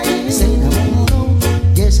trying? I said I wanna know,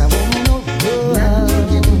 yes I wanna know. What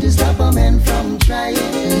can you do to stop a man from trying?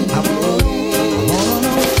 I wanna know.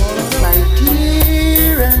 My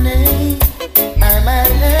tyranny, I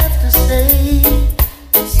might have to say,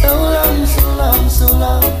 so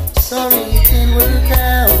long, sorry it didn't work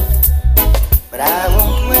out. But I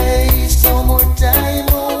won't waste no more time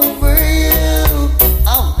over you.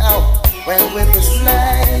 Oh no, well with this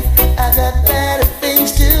life, I got better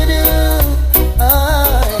things to do.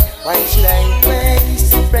 Oh, why should I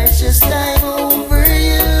waste precious time over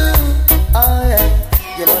you? Oh yeah,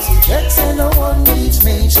 you must be checks and no one needs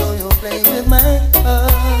me, so you'll play with my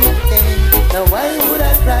heart. Hey, now why would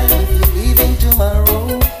I cry if you're leaving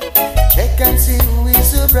tomorrow? Check and see who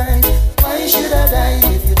is so bright. Why should I die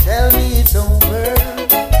if you tell me it's over?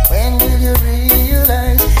 When will you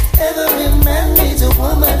realize every man needs a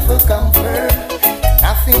woman for comfort?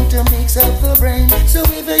 Nothing to mix up the brain. So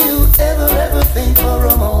if you ever think for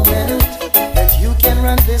a moment that you can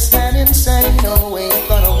run this man insane, no way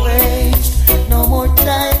gonna waste no more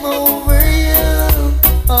time over you.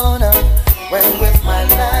 Oh no, when with my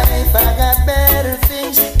life I got better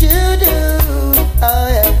things to do. Oh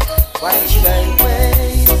yeah, why should I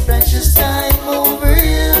waste precious time over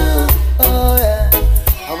you? Oh yeah,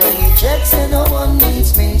 when you check say no one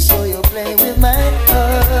needs me, so you play with my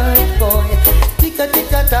heart, boy.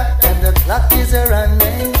 Tick-a-tick-a-tock and the clock is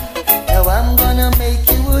a-running. Now I'm gonna make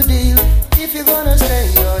you a deal. If you're gonna stay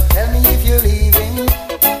or tell me if you're leaving,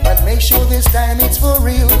 but make sure this time it's for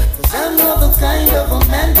real. Cause I'm not the kind of a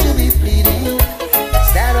man to be pleading.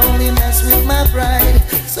 That only mess with my pride.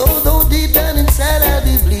 So though deep down inside I'll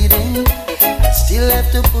be bleeding, I still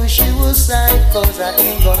have to push you aside. Cause I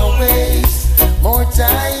ain't gonna waste more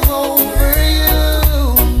time over you.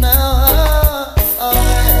 No, oh,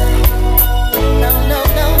 no.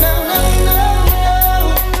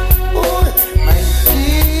 Oh, my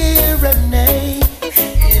dear Renee,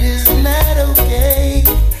 it is not okay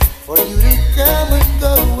for you to come and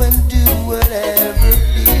go and do whatever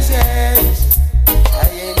pleases. I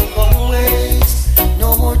ain't gonna waste no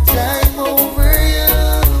more time over you.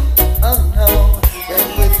 Oh no, when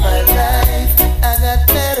with my life I got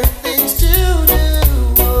better things to do.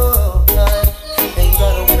 Oh, I ain't gonna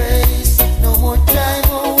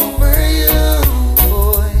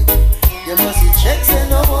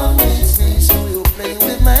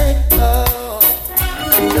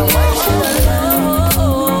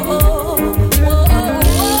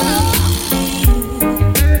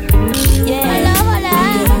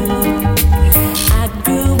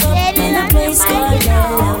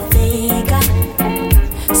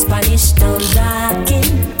Spanish town rocking,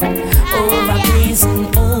 over prison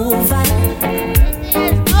over.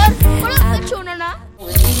 Put up the tune now.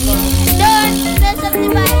 Don't mess up the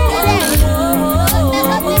vibes. Don't mess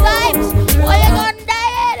up the vibes. Or you're gonna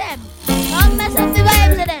die at them. Don't mess up the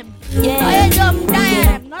vibes of them. Yeah. Or you jump die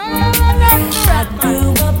at them. I grew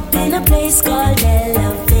up in a place called De La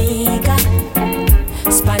Vega.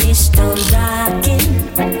 Spanish town rocking,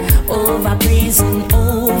 over prison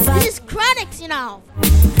over. This is Chronics, you know.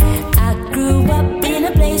 I grew up in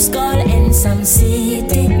a place called Ensom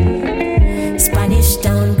City. Spanish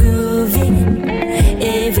town grooving,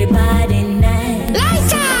 everybody nice.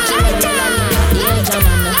 Lighter!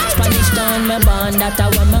 Spanish town, my band, that's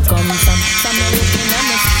where me come from. From me looking at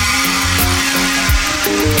me.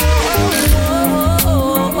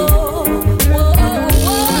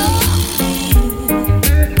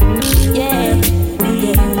 Yeah.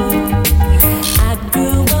 I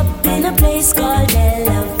grew up in a place called De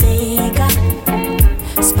La Vega.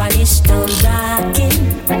 Spanish town rocking,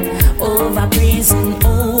 over prison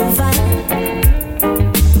over.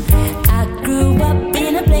 I grew up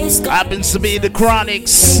in a place called happens to be the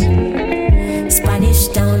Chronics. Spanish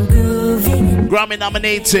town grooving, Grammy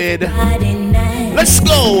nominated. Let's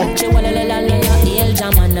go.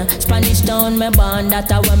 Spanish town, me born,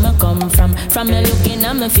 that's where me come from. From me looking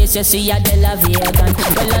at my face, you see a De La Vegan.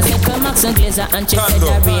 Well, I say come Max and Glazer and check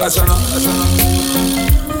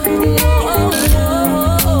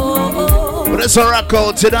But it's a rock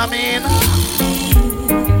out, you know what I mean?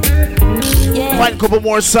 Find a couple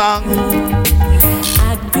more songs.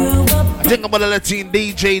 Think about the Latin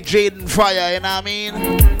DJ Jaden Fire, you know what I mean?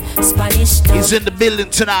 He's in the building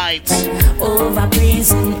tonight.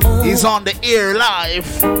 He's on the air live.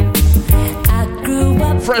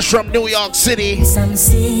 Fresh from New York City.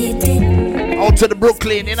 Out to the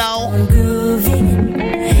Brooklyn, you know.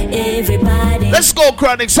 Let's go,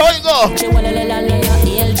 Chronics. How you go?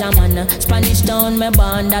 Spanish town, me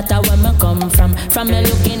born, that's where me come from. From me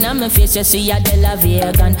looking at my face, you see a De La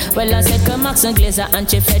Vegan. Well, I say come Max and Glazer and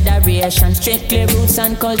Chief Federation. Strictly roots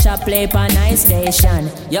and culture play per night station.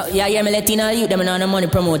 Yo, yeah, yeah, me letting all you them on the money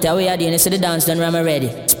promoter. We are doing this to the dance done, I'm ready.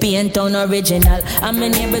 Spain town original. I'm my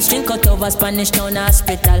neighbor's drink cut over Spanish town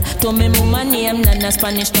hospital. To me mama name Nana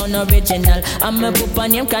Spanish town original. I'm my papa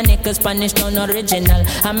name Kanika Spanish town original.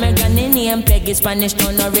 I'm my granny name Peggy Spanish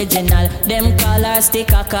town original. Them call her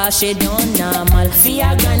sticker cause she don't normal. For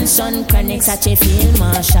your grandson Chronics at a field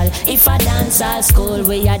marshal. If I dance at school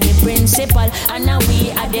we are the principal. And now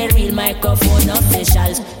we are the real microphone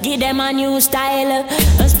officials. Give them a new style.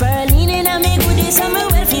 A Sperling in a me goodies and me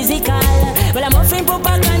well physical. Well I'm offering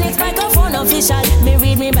Papa Chronics microphone official. Me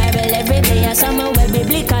read me Bible every day and some well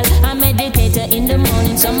biblical. I meditate in the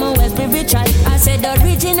morning, some well spiritual. I said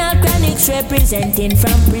original Chronics representing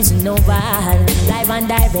from prison over. Live and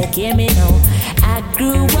direct, hear me now. I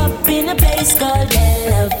grew up in a place called De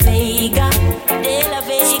La Vega. De La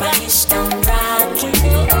Vega. Spanish town rocking.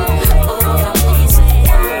 Over prison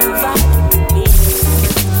over.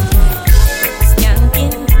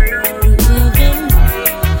 Skanking, grooving.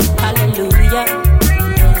 Hallelujah.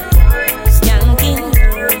 Skanking,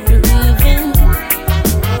 grooving.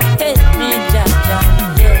 Help me, Jaja.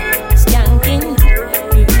 Yeah. Skanking,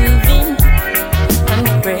 grooving.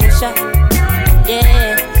 Under pressure.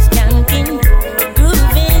 Yeah. Skanking,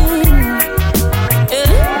 grooving.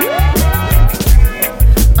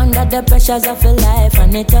 Under the pressures of a life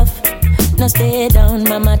and it tough. No stay down,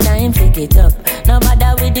 mama, time pick it up. No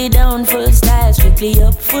bother with the down, full style, strictly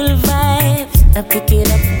up, full vibes. I pick it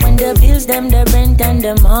up when the bills, them, the rent and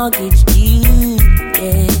the mortgage due.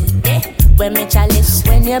 Yeah, yeah. When me chalice,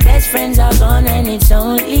 when your best friends are gone and it's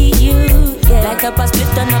only you. Yeah, like a split,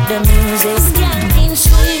 turn up the music. Skanking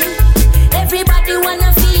sweet, everybody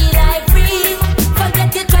wanna feel like free.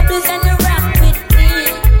 Forget your troubles and the rock with me.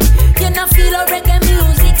 You know feel a reggae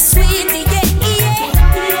music sweet, yeah, yeah.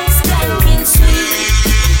 Skanking sweet,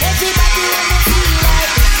 everybody wanna feel like.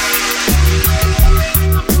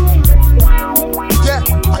 Yeah,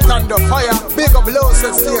 I thunder fire, big up low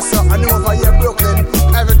says so I know over here Brooklyn,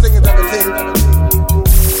 everything is everything.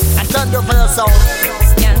 I thunder fire sound.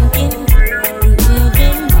 Skanking,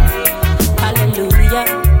 grooving, hallelujah.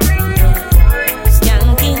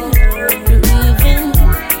 Skanking, grooving,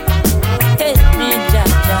 help me,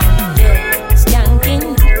 Jaja. Yeah, skanking,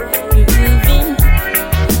 grooving,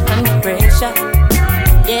 under pressure.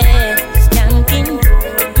 Yeah, skanking,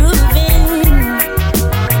 grooving.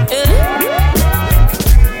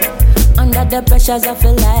 Under the pressures of a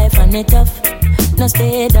life and it tough. No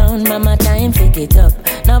stay down, mama, time pick it up.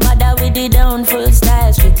 No bother with the down, full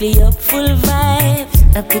style, strictly up, full vibes.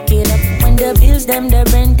 I pick it up when the bills, them, the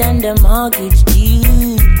rent and the mortgage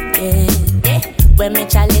due. Yeah, when me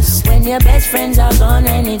chalice. When your best friends are gone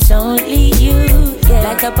and it's only you. Yeah,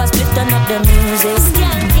 like a split turn up the music.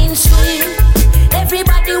 Skanking sweet.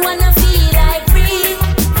 Everybody wanna feel like free.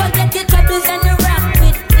 Forget your troubles and you rock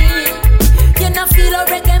with me. You know feel a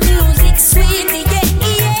reggae music sweet.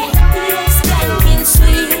 Yeah. Skanking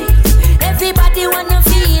sweet. Everybody wanna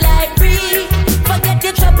feel like free. Forget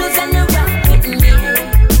your troubles and you rock with me.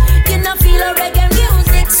 You know feel a reggae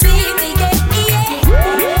music sweet.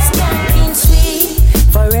 Yeah. Skanking sweet.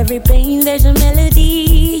 For every pain there's a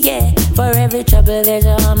melody. Yeah. For every trouble there's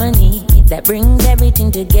a harmony that brings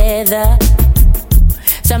everything together.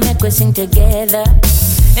 So make we sing together.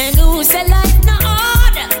 And who said life no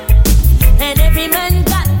order? And every man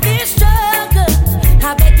got this struggle.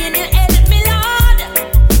 I beg you to help me, Lord,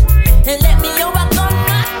 and let me overcome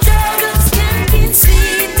my struggles. Skanking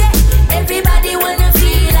sweet, yeah. Everybody wanna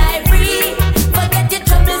feel like free. Forget your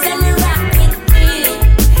troubles and you rock with me.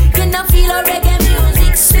 You know feel a reggae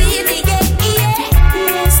music sweet, yeah.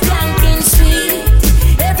 Skanking sweet.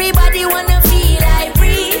 Everybody wanna feel like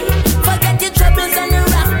free. Forget your troubles and you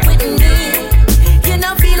rock with me. You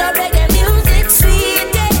know feel a reggae music sweet,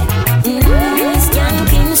 yeah.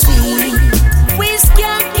 Skanking sweet. We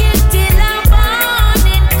skank it till our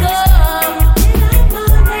morning come.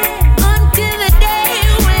 Until the day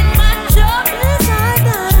when my troubles are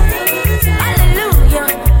done. Hallelujah.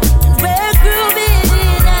 We're grooving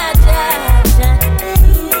in our direction.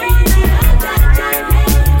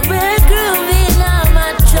 We're grooving on my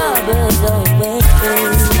troubles away.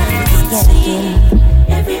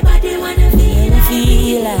 Everybody wanna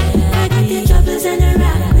feel like the troubles and the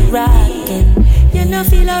rockin'. You know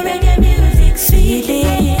feel a reggae music sweet.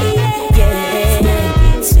 Yeah.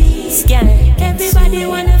 Skank. Everybody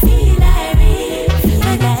wanna feel like me.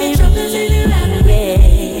 Forget the troubles and the rockin'.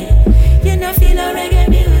 Yeah. You know feel a reggae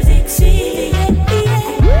music sweet.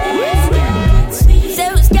 So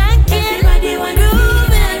skanking. Everybody wanna feel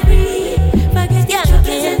like me. Forget the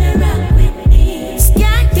troubles and the rockin' with me.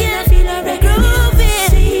 Skanking. Feel a reggae music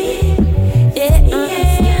sweet. Yeah.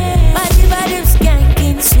 Body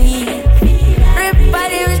skanking sweet.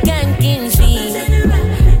 Everybody skanking sweet.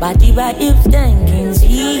 Body skanking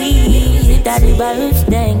sweet. Daddy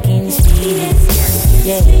skanking sweet.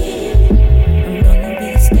 Yeah.